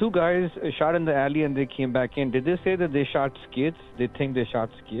when the two guys shot in the alley and they came back in, did they say that they shot skids? They think they shot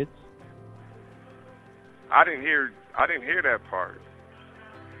skids? I didn't hear that part.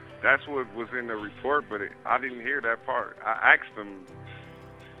 That's what was in the report, but I didn't hear that part. I asked them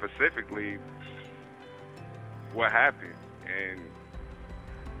specifically what happened, and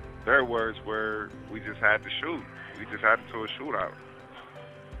their words were, "We just had to shoot. We just had to do a shootout."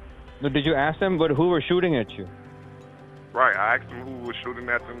 No, did you ask them, but who were shooting at you? Right, I asked them who was shooting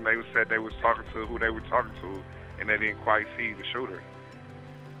at them. They said they was talking to who they were talking to, and they didn't quite see the shooter.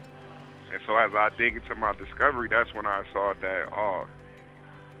 And so as I dig into my discovery, that's when I saw that,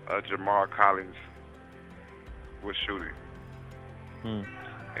 Jamar Collins was shooting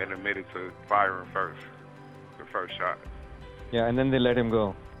and admitted to firing the first shot. Yeah, and then they let him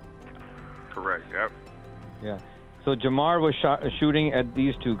go. Correct, yep. Yeah. So Jamar was shooting at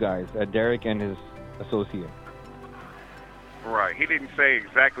these two guys, at Derek and his associate. Right. He didn't say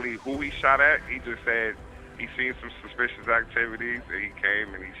exactly who he shot at. He just said he seen some suspicious activities, and he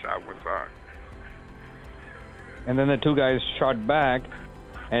came and he shot one time. And then the two guys shot back,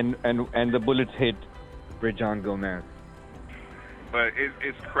 and the bullets hit Rajon Gomez. But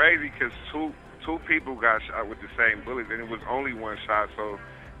it's crazy because two people got shot with the same bullets, and it was only one shot. So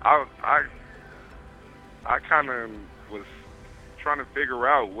I kind of was trying to figure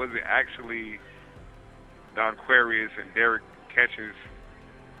out, was it actually Donquarius and Derek Ketch's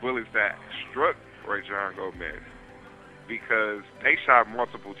bullets that struck Rajon Gomez? Because they shot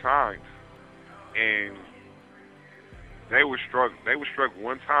multiple times, and they were struck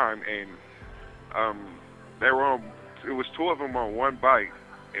one time, and they were on. It was two of them on one bike,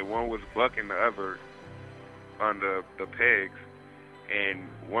 and one was bucking the other on the pegs, and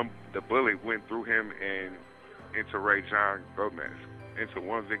the bullet went through him and into Rajon Gomez, into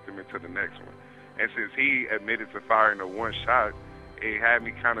one victim, into the next one. And since he admitted to firing the one shot, it had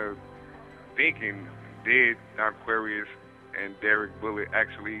me kind of thinking, did Donquarius and Derek Bullitt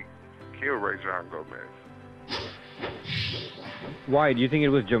actually kill Rajon Gomez? Why? Do you think it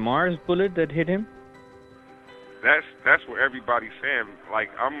was Jamar's bullet that hit him? That's what everybody's saying. Like,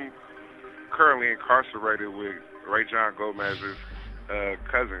 I'm currently incarcerated with Rajon Gomez's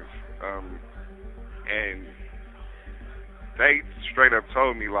cousins, and they straight up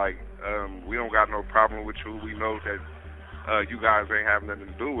told me, like, we don't got no problem with you. We know that you guys ain't have nothing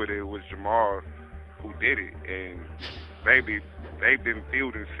to do with it. It was Jamar who did it, and maybe they've been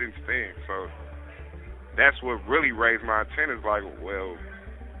fielding since then. So that's what really raised my antennas. Like, well,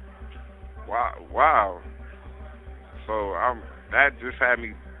 wow. So that just had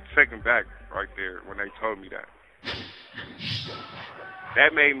me taken back right there when they told me that.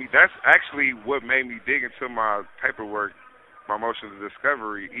 That's actually what made me dig into my paperwork, my motion of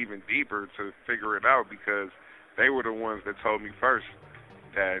discovery, even deeper to figure it out, because they were the ones that told me first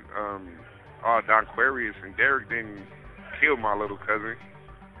that Donquarius and Derek didn't kill my little cousin.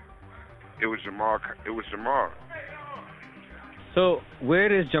 It was Jamar. So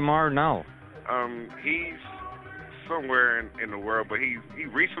where is Jamar now? He's somewhere in the world, but he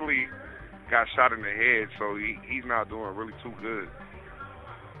recently got shot in the head, so he's not doing really too good.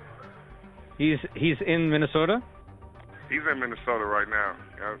 He's in Minnesota? He's in Minnesota right now.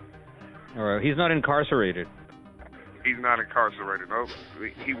 Yep. All right. He's not incarcerated. He's not incarcerated. Nope.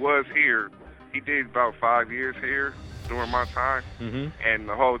 He was here. He did about 5 years here during my time, and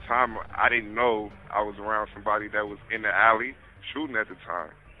the whole time I didn't know I was around somebody that was in the alley shooting at the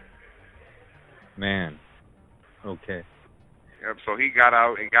time. Man. Okay. Yep. So he got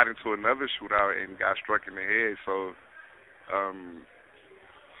out and got into another shootout and got struck in the head. So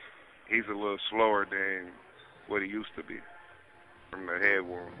he's a little slower than what he used to be from the head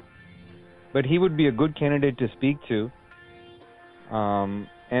wound. But he would be a good candidate to speak to.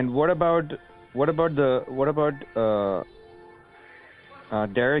 And what about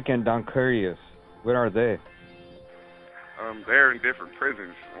Derek and Donquarius? Where are they? They're in different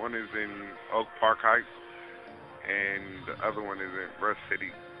prisons. One is in Oak Park Heights, and the other one is in Rush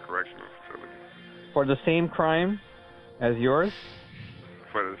City Correctional Facility. For the same crime as yours?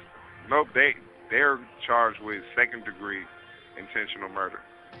 Nope, they're charged with second degree intentional murder.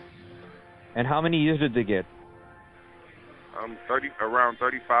 And how many years did they get? Around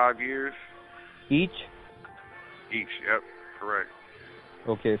 35 years. Each? Each, yep, correct.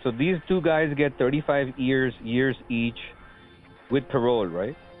 Okay, so these two guys get 35 years each with parole,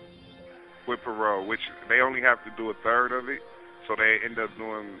 right? With parole, which they only have to do a third of it, so they end up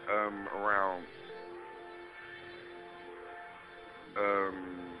doing around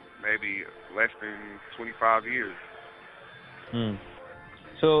maybe less than 25 years.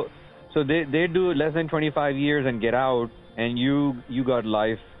 So they do less than 25 years and get out, and you got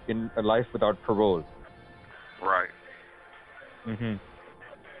life without parole. Right. Mhm.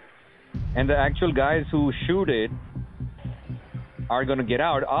 And the actual guys who shoot it are going to get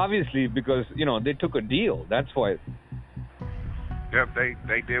out, obviously, because they took a deal. That's why. Yep,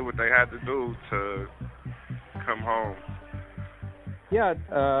 they did what they had to do to come home. Yeah,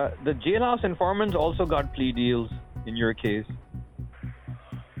 the jailhouse informants also got plea deals in your case.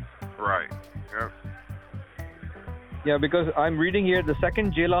 Right. Yep. Yeah, because I'm reading here, the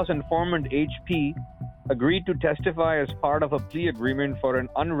second jailhouse informant, HP, agreed to testify as part of a plea agreement for an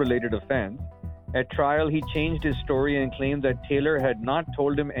unrelated offense. At trial, he changed his story and claimed that Taylor had not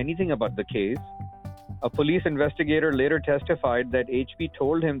told him anything about the case. A police investigator later testified that HP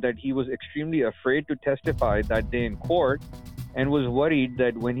told him that he was extremely afraid to testify that day in court and was worried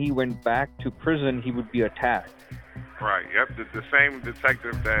that when he went back to prison, he would be attacked. Right, yep. The same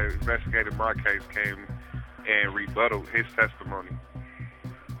detective that investigated my case came and rebutted his testimony.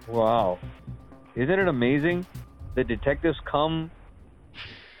 Wow. Isn't it amazing that detectives come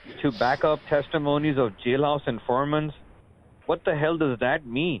to back up testimonies of jailhouse informants? What the hell does that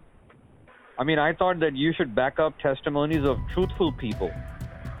mean? I mean, I thought that you should back up testimonies of truthful people.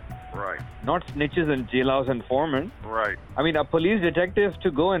 Right. Not snitches and jailhouse informants. Right. I mean, a police detective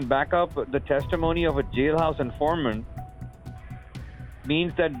to go and back up the testimony of a jailhouse informant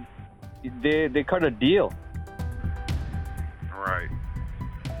means that they cut a deal. Right.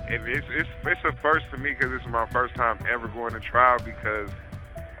 And it's a first to me because it's my first time ever going to trial because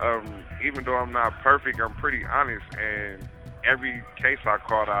even though I'm not perfect, I'm pretty honest. And every case I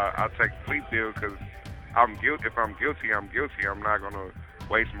caught, I take a plea deal because I'm guilty. If I'm guilty, I'm guilty. I'm not going to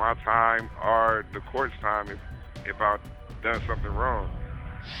waste my time or the court's time if I've done something wrong.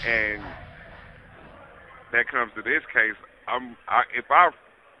 And that comes to this case. If I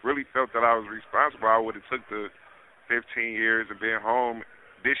really felt that I was responsible, I would have took the 15 years and been home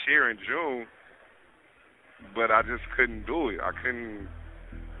this year in June, but I just couldn't do it. I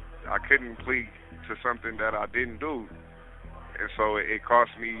couldn't plead to something that I didn't do, and so it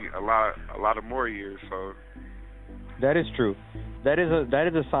cost me a lot of more years. So that is true. That is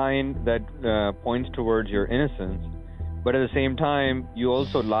a sign that points towards your innocence. But at the same time, you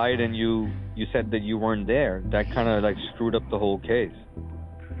also lied and you said that you weren't there. That kind of like screwed up the whole case.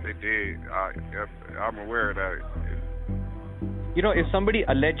 It did. I'm aware of that. If somebody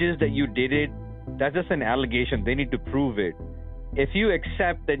alleges that you did it, that's just an allegation. They need to prove it. If you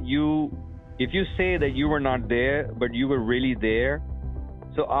accept that if you say that you were not there, but you were really there,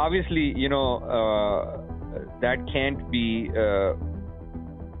 so obviously, that can't be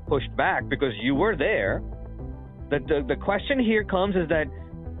pushed back because you were there. The question here comes is that,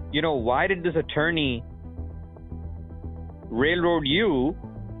 why did this attorney railroad you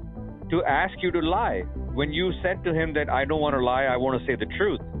to ask you to lie when you said to him that I don't want to lie, I want to say the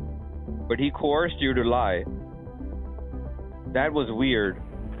truth, but he coerced you to lie? That was weird.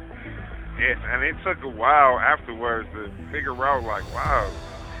 Yes, and it took a while afterwards to figure out, like, wow,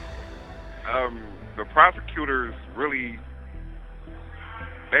 the prosecutors really,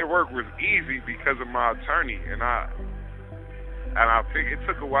 their work was easy because of my attorney, and I think it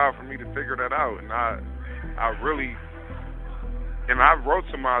took a while for me to figure that out, and I wrote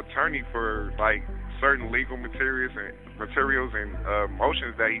to my attorney for like certain legal materials and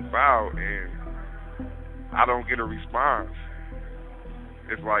motions that he filed, and I don't get a response.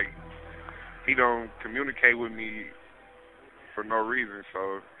 It's like he don't communicate with me for no reason.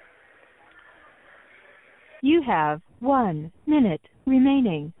 So you have 1 minute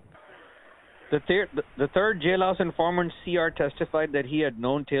remaining. The third jailhouse informant, CR, testified that he had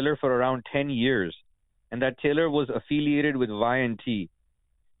known Taylor for around 10 years and that Taylor was affiliated with Y&T.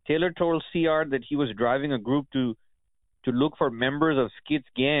 Taylor told CR that he was driving a group to look for members of Skid's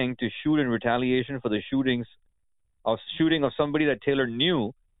gang to shoot in retaliation for the shooting of somebody that Taylor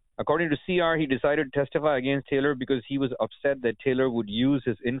knew. According to CR, he decided to testify against Taylor because he was upset that Taylor would use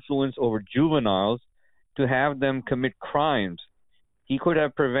his influence over juveniles to have them commit crimes. He could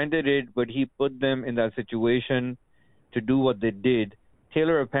have prevented it, but he put them in that situation to do what they did.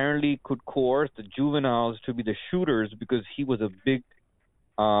 Taylor apparently could coerce the juveniles to be the shooters because he was a big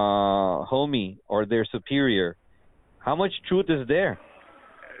homie or their superior. How much truth is there?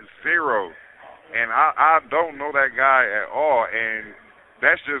 Zero. And I don't know that guy at all, and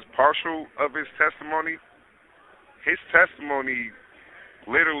that's just partial of his testimony. His testimony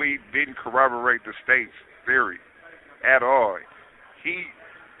literally didn't corroborate the state's theory at all. He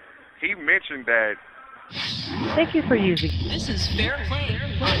mentioned that. Thank you for using. This is Fair Play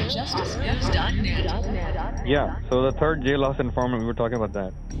on JusticeNews.net. Yeah, so the third jail house informant, we were talking about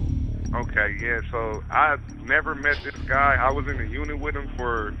that. Okay, yeah, so I never met this guy. I was in the unit with him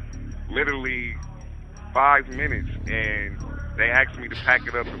for literally 5 minutes, and they asked me to pack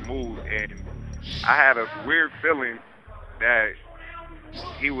it up and move, and I had a weird feeling that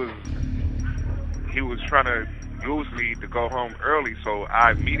he was trying to use me to go home early, so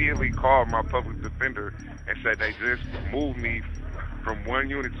I immediately called my public defender and said they just moved me from one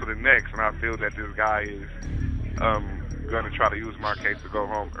unit to the next, and I feel that this guy is going to try to use my case to go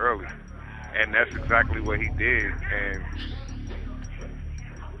home early. And that's exactly what he did. And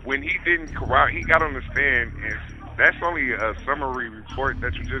when he didn't corroborate, he got on the stand, and that's only a summary report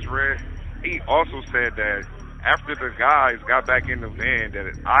that you just read. He also said that after the guys got back in the van,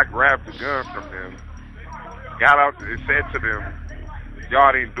 that I grabbed the gun from them, got out and said to them,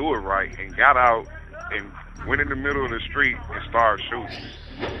 y'all didn't do it right, and got out and went in the middle of the street and started shooting.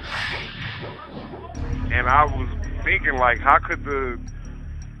 And I was thinking, like, how could the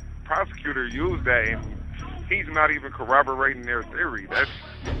prosecutor use that? And he's not even corroborating their theory.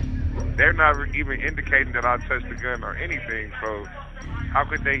 They're not even indicating that I touched the gun or anything, so how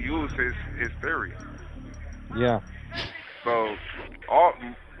could they use his theory? Yeah. So all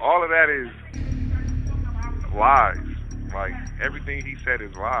of that is lies. Like, everything he said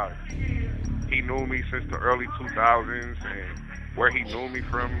is lies. He knew me since the early 2000s, and where he knew me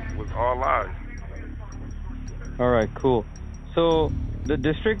from was all lies. All right, cool. So the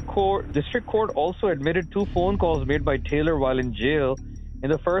district court also admitted 2 phone calls made by Taylor while in jail. In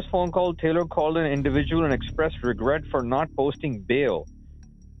the first phone call, Taylor called an individual and expressed regret for not posting bail.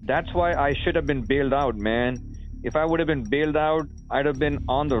 That's why I should have been bailed out, man. If I would have been bailed out, I'd have been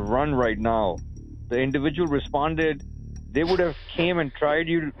on the run right now. The individual responded, they would have came and tried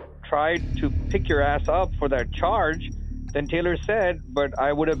to pick your ass up for that charge. Then Taylor said, but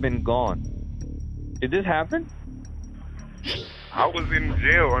I would have been gone. Did this happen? I was in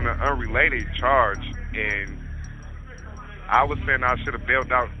jail on an unrelated charge, and I was saying I should have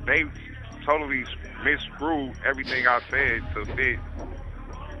bailed out. They totally misscrewed everything I said to fit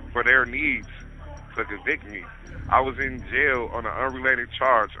for their needs to convict me. I was in jail on an unrelated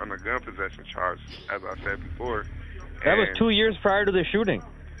charge, on a gun possession charge, as I said before. That was 2 years prior to the shooting.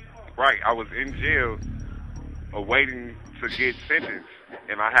 Right, I was in jail awaiting to get sentenced,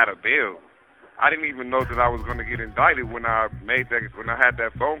 and I had a bail. I didn't even know that I was going to get indicted when I had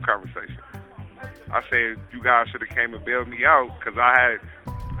that phone conversation. I said, you guys should have came and bailed me out, because I had,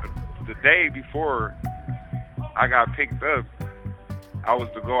 the day before I got picked up, I was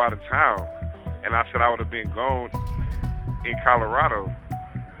to go out of town, and I said I would have been gone in Colorado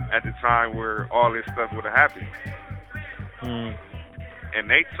at the time where all this stuff would have happened. And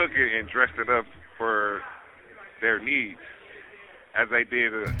they took it and dressed it up for their needs, as they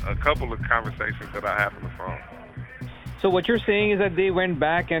did a couple of conversations that I had on the phone. So what you're saying is that they went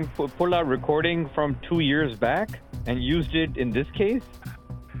back and pulled out recording from 2 years back and used it in this case?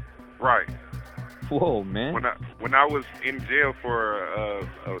 Right. Whoa, man. When I was in jail for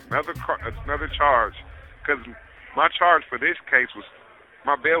another charge, because my charge for this case was,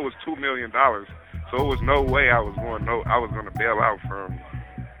 my bail was $2 million, so it was no way I was going to bail out from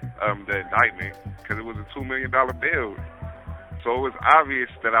the indictment, because it was a $2 million bail. So it was obvious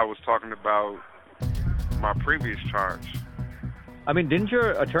that I was talking about my previous charge. I mean, didn't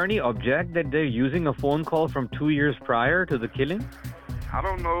your attorney object that they're using a phone call from 2 years prior to the killing? I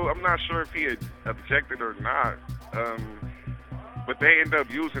don't know. I'm not sure if he had objected or not. But they ended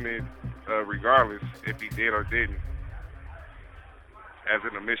up using it regardless if he did or didn't, as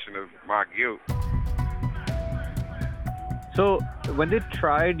an admission of my guilt. So when they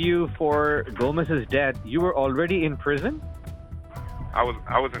tried you for Gomez's death, you were already in prison? I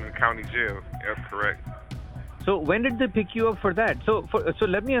was in the county jail. That's correct. So when did they pick you up for that? So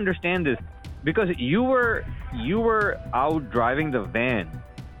let me understand this, because you were out driving the van.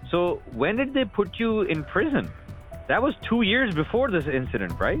 So when did they put you in prison? That was 2 years before this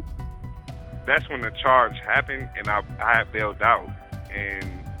incident, right? That's when the charge happened, and I had bailed out,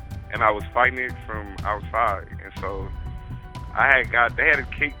 and I was fighting it from outside, and so they had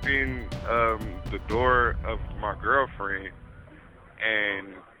kicked in the door of my girlfriend,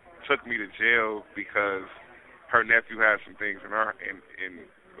 and took me to jail because her nephew had some things in her, and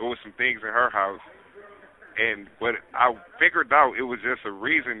there was some things in her house. And what I figured out, it was just a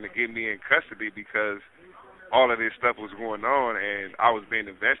reason to get me in custody because all of this stuff was going on and I was being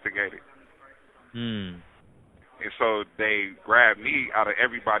investigated. Hmm. And so they grabbed me out of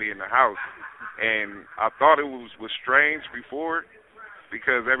everybody in the house. And I thought it was strange before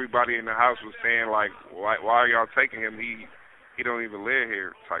because everybody in the house was saying, like, why are y'all taking him? He don't even live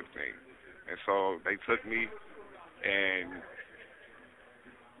here type thing. And so they took me and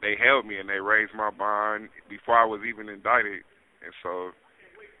they held me and they raised my bond before I was even indicted. And so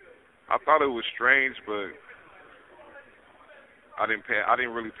I thought it was strange, but I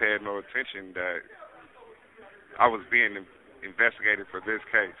didn't really pay no attention that I was being investigated for this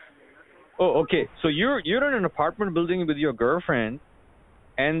case. Oh, okay. So you're in an apartment building with your girlfriend,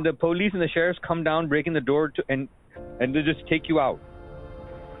 and the police and the sheriffs come down, breaking the door and they just take you out.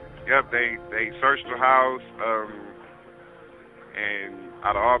 Yep, they searched the house, and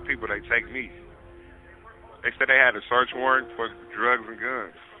out of all people, they take me. They said they had a search warrant for drugs and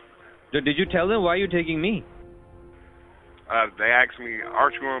guns. Did you tell them why you're taking me? They asked me,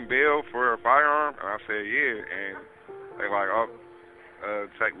 aren't you on bail for a firearm? And I said, yeah. And they like,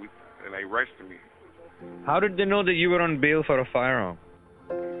 and they arrested me. How did they know that you were on bail for a firearm?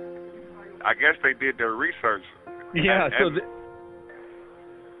 I guess they did their research. Yeah,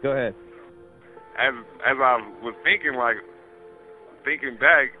 go ahead. As I was thinking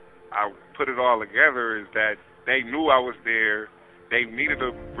back, I put it all together is that they knew I was there. They needed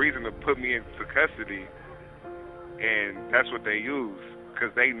a reason to put me into custody, and that's what they used.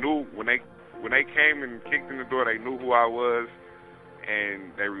 Because they knew when they came and kicked in the door, they knew who I was,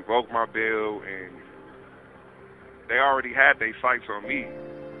 and they revoked my bail, and they already had their sights on me.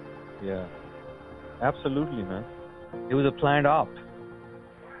 Yeah, absolutely, man. It was a planned op.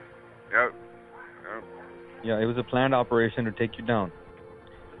 Yep. Yeah, it was a planned operation to take you down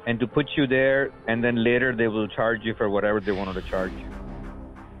and to put you there, and then later they will charge you for whatever they wanted to charge you.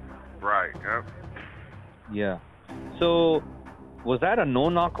 Right, yep. Yeah. So, was that a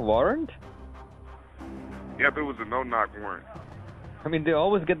no-knock warrant? Yep, it was a no-knock warrant. I mean, they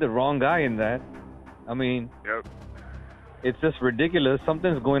always get the wrong guy in that. I mean, yep. It's just ridiculous.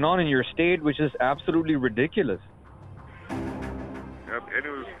 Something's going on in your state which is absolutely ridiculous. Yep, and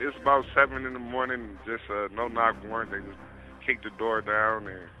it's about 7 in the morning, just a no-knock warrant. They just kicked the door down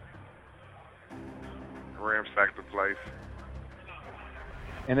and ransacked the place.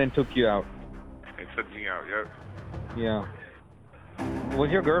 And then took you out. And took me out, yep. Yeah. Was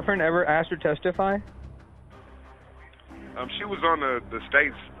your girlfriend ever asked to testify? She was on the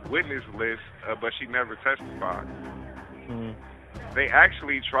state's witness list, but she never testified. Mm-hmm. They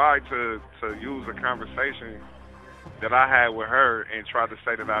actually tried to use a conversation that I had with her and tried to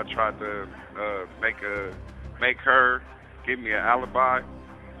say that I tried to make her give me an alibi,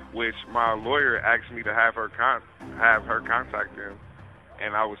 which my lawyer asked me to have her contact him,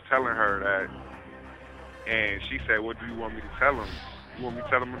 and I was telling her that, and she said, "What do you want me to tell him? You want me to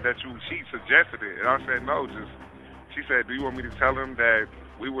tell him that you?" She suggested it, and I said, "No, just." She said, "Do you want me to tell him that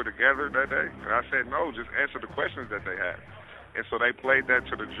we were together that day?" And I said, "No, just answer the questions that they had." And so they played that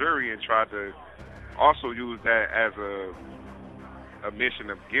to the jury and tried to also use that as a admission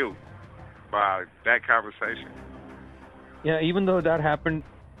of guilt by that conversation. Yeah, even though that happened,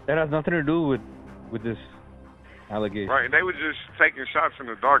 that has nothing to do with this allegation. Right, and they were just taking shots in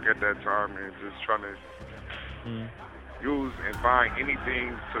the dark at that time and just trying to use and find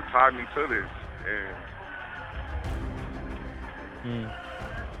anything to tie me to this. And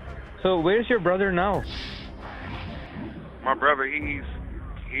So where's your brother now? my brother,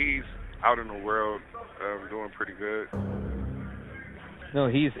 he's out in the world, doing pretty good. No,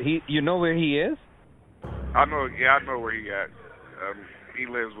 you know where he is? I know where he at. He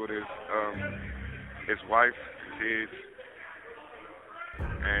lives with his wife, kids,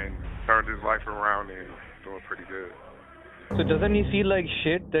 and turned his life around and doing pretty good. So doesn't he feel like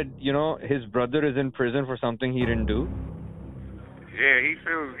shit that, his brother is in prison for something he didn't do? Yeah, he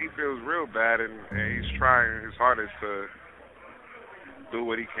feels real bad, and he's trying his hardest to do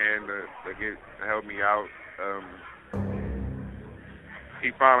what he can to help me out. He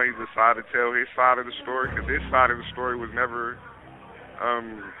finally decided to tell his side of the story, because his side of the story was never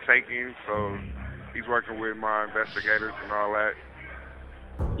taken, so he's working with my investigators and all that.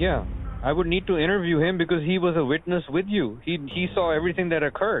 Yeah, I would need to interview him because he was a witness with you. He saw everything that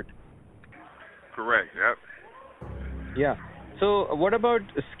occurred. Correct, yep. Yeah. So what about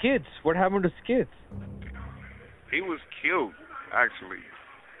Skids? What happened to Skids? He was killed, actually.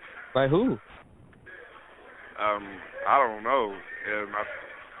 By who? I don't know.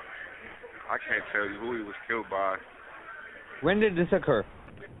 I can't tell you who he was killed by. When did this occur?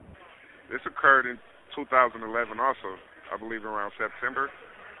 This occurred in 2011 also, I believe around September.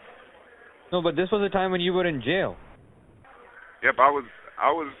 No, but this was a time when you were in jail. Yep, I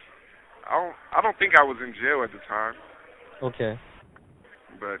don't think I was in jail at the time, Okay.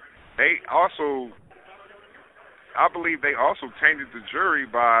 but they also, I believe they also tainted the jury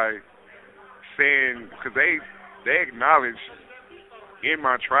by saying, because they acknowledged in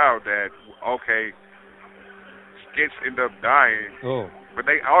my trial that, okay, Skits ended up dying, Oh. but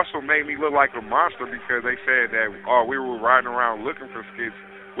they also made me look like a monster because they said that, we were riding around looking for Skits,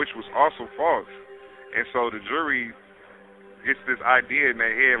 which was also false. And so the jury gets this idea in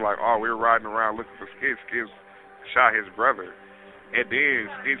their head like, we were riding around looking for Skits. Skits shot his brother. And then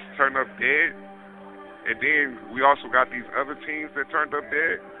Skits turned up dead. And then we also got these other teams that turned up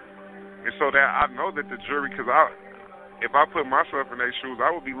dead. And so that I know that the jury, because if I put myself in their shoes,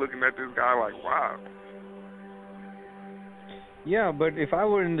 I would be looking at this guy like, wow. Yeah, but if I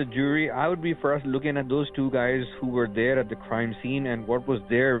were in the jury, I would be first looking at those two guys who were there at the crime scene and what was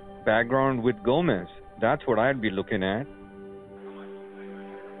their background with Gomez. That's what I'd be looking at.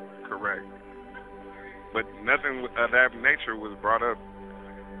 Correct. But nothing of that nature was brought up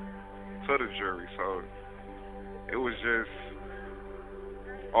to the jury, so it was just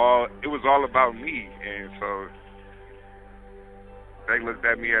all about me, and so they looked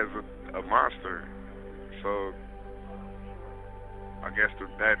at me as a monster. So I guess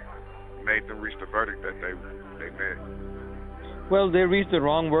that made them reach the verdict that they made. Well, they reached the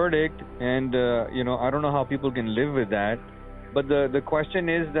wrong verdict, and I don't know how people can live with that. But the question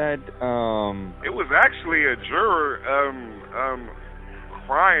is that it was actually a juror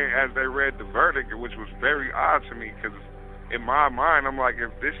crying as they read the verdict, which was very odd to me because in my mind, I'm like,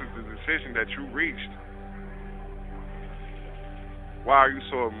 if this is the decision that you reached, why are you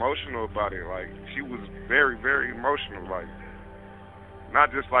so emotional about it? Like, she was very, very emotional, like.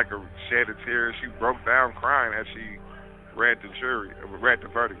 Not just like a shed of tears. She broke down crying as she read the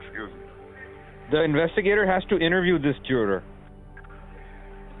verdict, excuse me. The investigator has to interview this juror.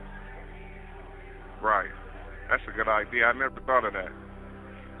 Right. That's a good idea. I never thought of that.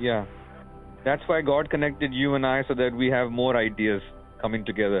 Yeah. That's why God connected you and I so that we have more ideas coming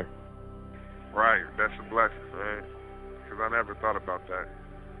together. Right. That's a blessing, man. Because I never thought about that.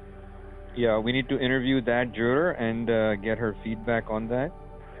 Yeah, we need to interview that juror and get her feedback on that.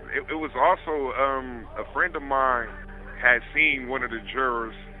 It was also a friend of mine had seen one of the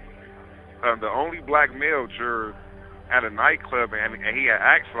jurors, the only black male juror at a nightclub, and he had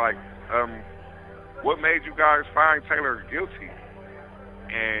asked, like, what made you guys find Taylor guilty?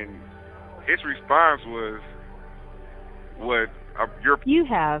 And his response was, You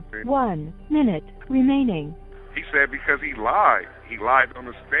have 1 minute remaining. He said because he lied. He lied on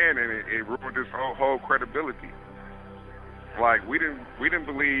the stand, and it ruined his whole credibility. Like, we didn't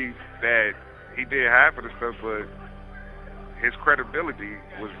believe that he did half of the stuff, but his credibility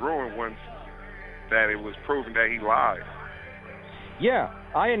was ruined once that it was proven that he lied. Yeah,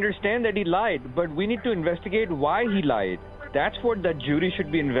 I understand that he lied, but we need to investigate why he lied. That's what the jury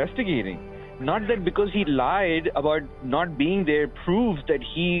should be investigating. Not that because he lied about not being there proves that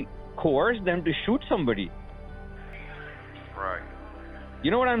he coerced them to shoot somebody. Right.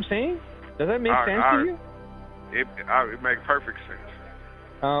 You know what I'm saying? Does that make sense to you? It makes perfect sense.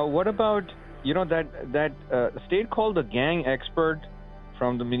 What about, that state called the gang expert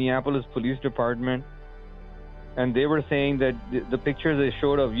from the Minneapolis Police Department, and they were saying that the pictures they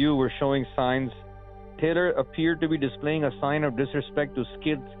showed of you were showing signs. Taylor appeared to be displaying a sign of disrespect to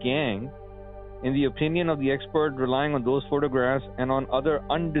Skid's gang. In the opinion of the expert, relying on those photographs and on other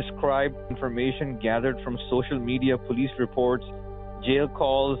undescribed information gathered from social media, police reports, jail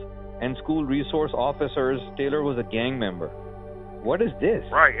calls, and school resource officers, Taylor was a gang member. What is this?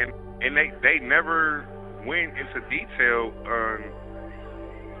 Right, and they never went into detail on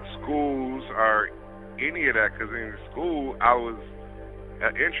schools or any of that, because in school I was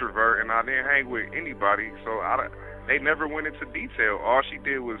an introvert and I didn't hang with anybody, so they never went into detail. All she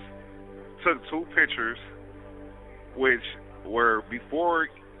did was took 2 pictures, which were before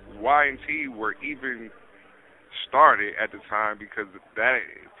Y&T were even started at the time, because that,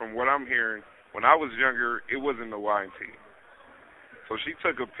 from what I'm hearing, when I was younger, it wasn't the Y&T. So she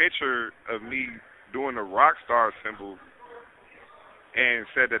took a picture of me doing the rock star symbol and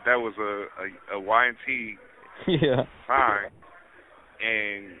said that was a Y&T sign,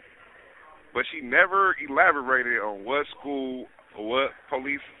 but she never elaborated on what school or what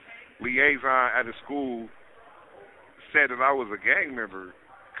police liaison at the school said that I was a gang member,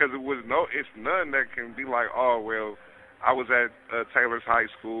 because it's none that can be like, oh well, I was at Taylor's High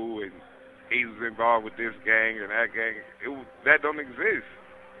School and he was involved with this gang and that gang. That don't exist.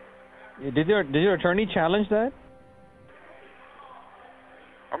 Did your attorney challenge that?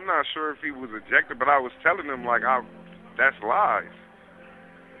 I'm not sure if he was ejected, but I was telling him that's lies.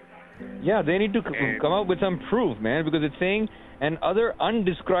 Yeah, they need to come up with some proof, man, because it's saying and other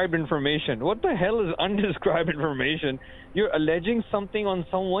undescribed information. What the hell is undescribed information? You're alleging something on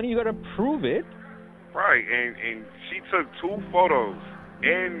someone, you gotta prove it. Right, and she took 2 photos,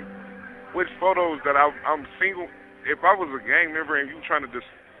 and with photos that I'm single. If I was a gang member and you trying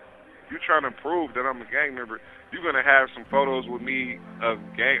to prove that I'm a gang member, you're gonna have some photos with me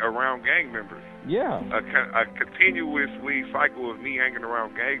around gang members. Yeah. A continuously cycle of me hanging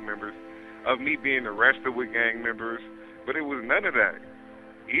around gang members, of me being arrested with gang members, but it was none of that.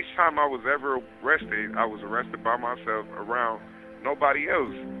 Each time I was ever arrested, I was arrested by myself around nobody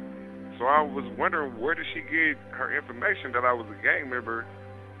else. So I was wondering, where did she get her information that I was a gang member?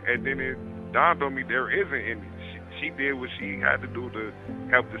 And then it dawned on me there isn't any. She did what she had to do to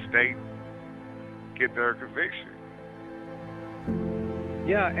help the state get their conviction.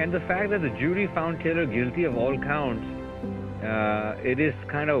 Yeah, and the fact that the jury found Taylor guilty of all counts, it is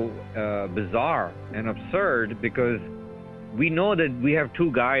kind of bizarre and absurd, because we know that we have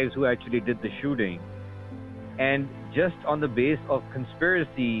 2 guys who actually did the shooting, and just on the base of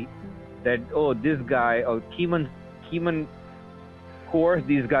conspiracy that, this guy, Keeman coerced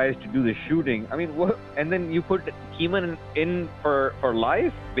these guys to do the shooting. I mean, what? And then you put Keeman in for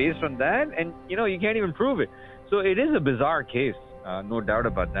life based on that, and you can't even prove it. So it is a bizarre case, no doubt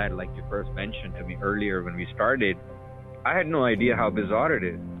about that. Like you first mentioned to me earlier when we started, I had no idea how bizarre it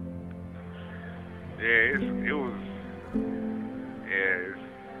is. Yeah, it's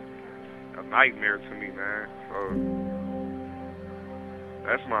a nightmare to me, man. So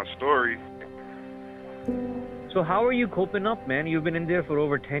that's my story. So how are you coping up, man? You've been in there for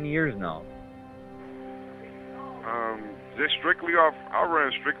over 10 years now. Just I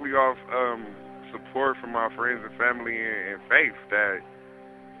run strictly off support from my friends and family and faith that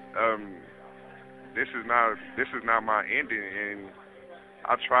this is not my ending, and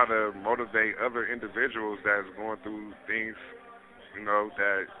I try to motivate other individuals that's going through things,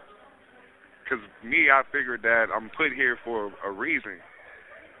 that, because I figured that I'm put here for a reason,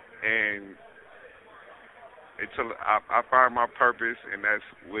 and until I find my purpose, and that's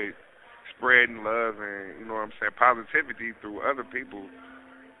with spreading love and, positivity through other people.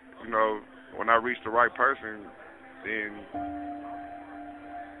 When I reach the right person, then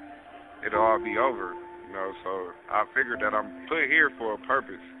it'll all be over, So I figured that I'm put here for a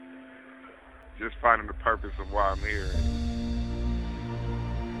purpose, just finding the purpose of why I'm here.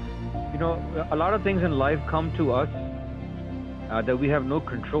 A lot of things in life come to us that we have no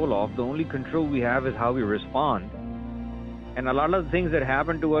control of. The only control we have is how we respond. And a lot of the things that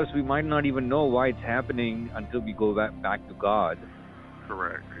happen to us, we might not even know why it's happening until we go back to God.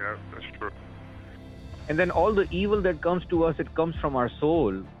 Correct. Yeah, that's true. And then all the evil that comes to us, it comes from our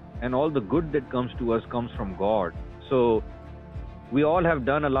soul. And all the good that comes to us comes from God. So we all have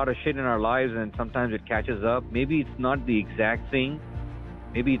done a lot of shit in our lives, and sometimes it catches up. Maybe it's not the exact thing.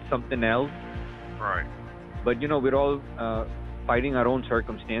 Maybe it's something else. Right. But, we're all fighting our own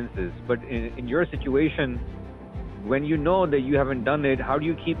circumstances. But in your situation, when you know that you haven't done it, how do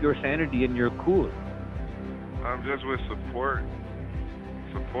you keep your sanity and your cool? Just with support,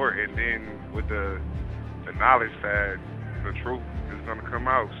 and then with the knowledge that the truth is going to come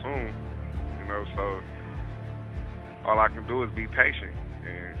out soon, so all I can do is be patient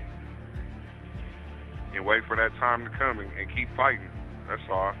and wait for that time to come and keep fighting. That's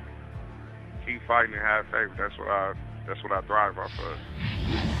all. Keep fighting and have faith. That's what I thrive off of.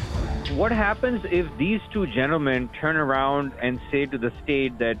 What happens if these 2 gentlemen turn around and say to the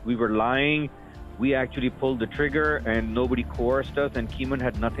state that we were lying, we actually pulled the trigger and nobody coerced us and Keeman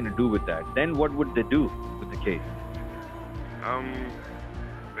had nothing to do with that? Then what would they do with the case?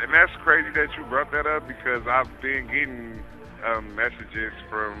 And that's crazy that you brought that up, because I've been getting messages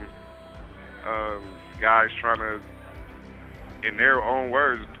from guys trying to, in their own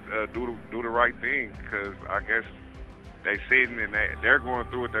words, do the right thing, because I guess they sitting and they're going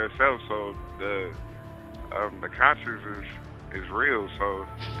through it themselves, so the conscience is real. So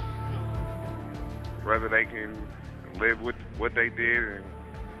whether they can live with what they did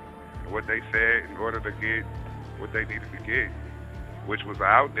and what they said in order to get what they needed to get, which was an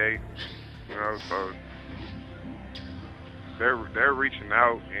out date, so they're reaching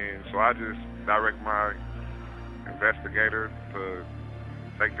out, and so I just direct my investigator to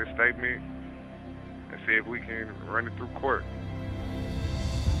take this statement and see if we can run it through court.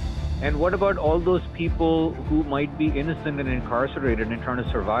 And what about all those people who might be innocent and incarcerated and trying to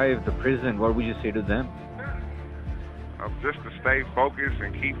survive the prison? What would you say to them? Just to stay focused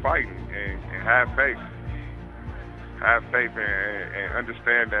and keep fighting and have faith. Have faith and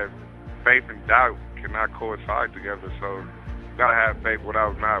understand that faith and doubt cannot coincide together. So you gotta have faith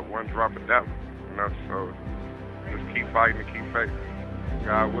without not one drop of doubt. You know, so just keep fighting and keep faith.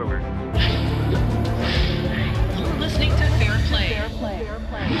 God willing. You're listening to Fair Play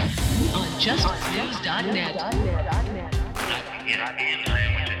on JusticeNews.net.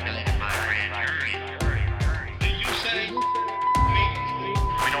 Did you say me?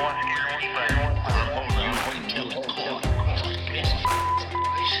 We don't want to hear anybody. Hold on, wait until it's called.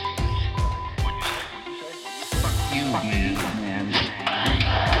 Fuck you, man.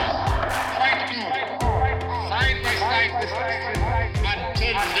 Side by side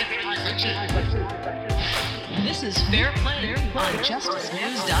until victory is achieved. This is Fair Play on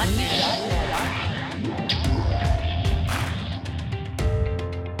JusticeNews.net.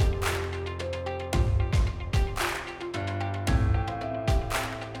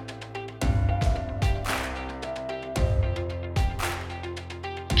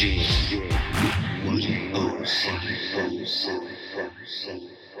 G. 107.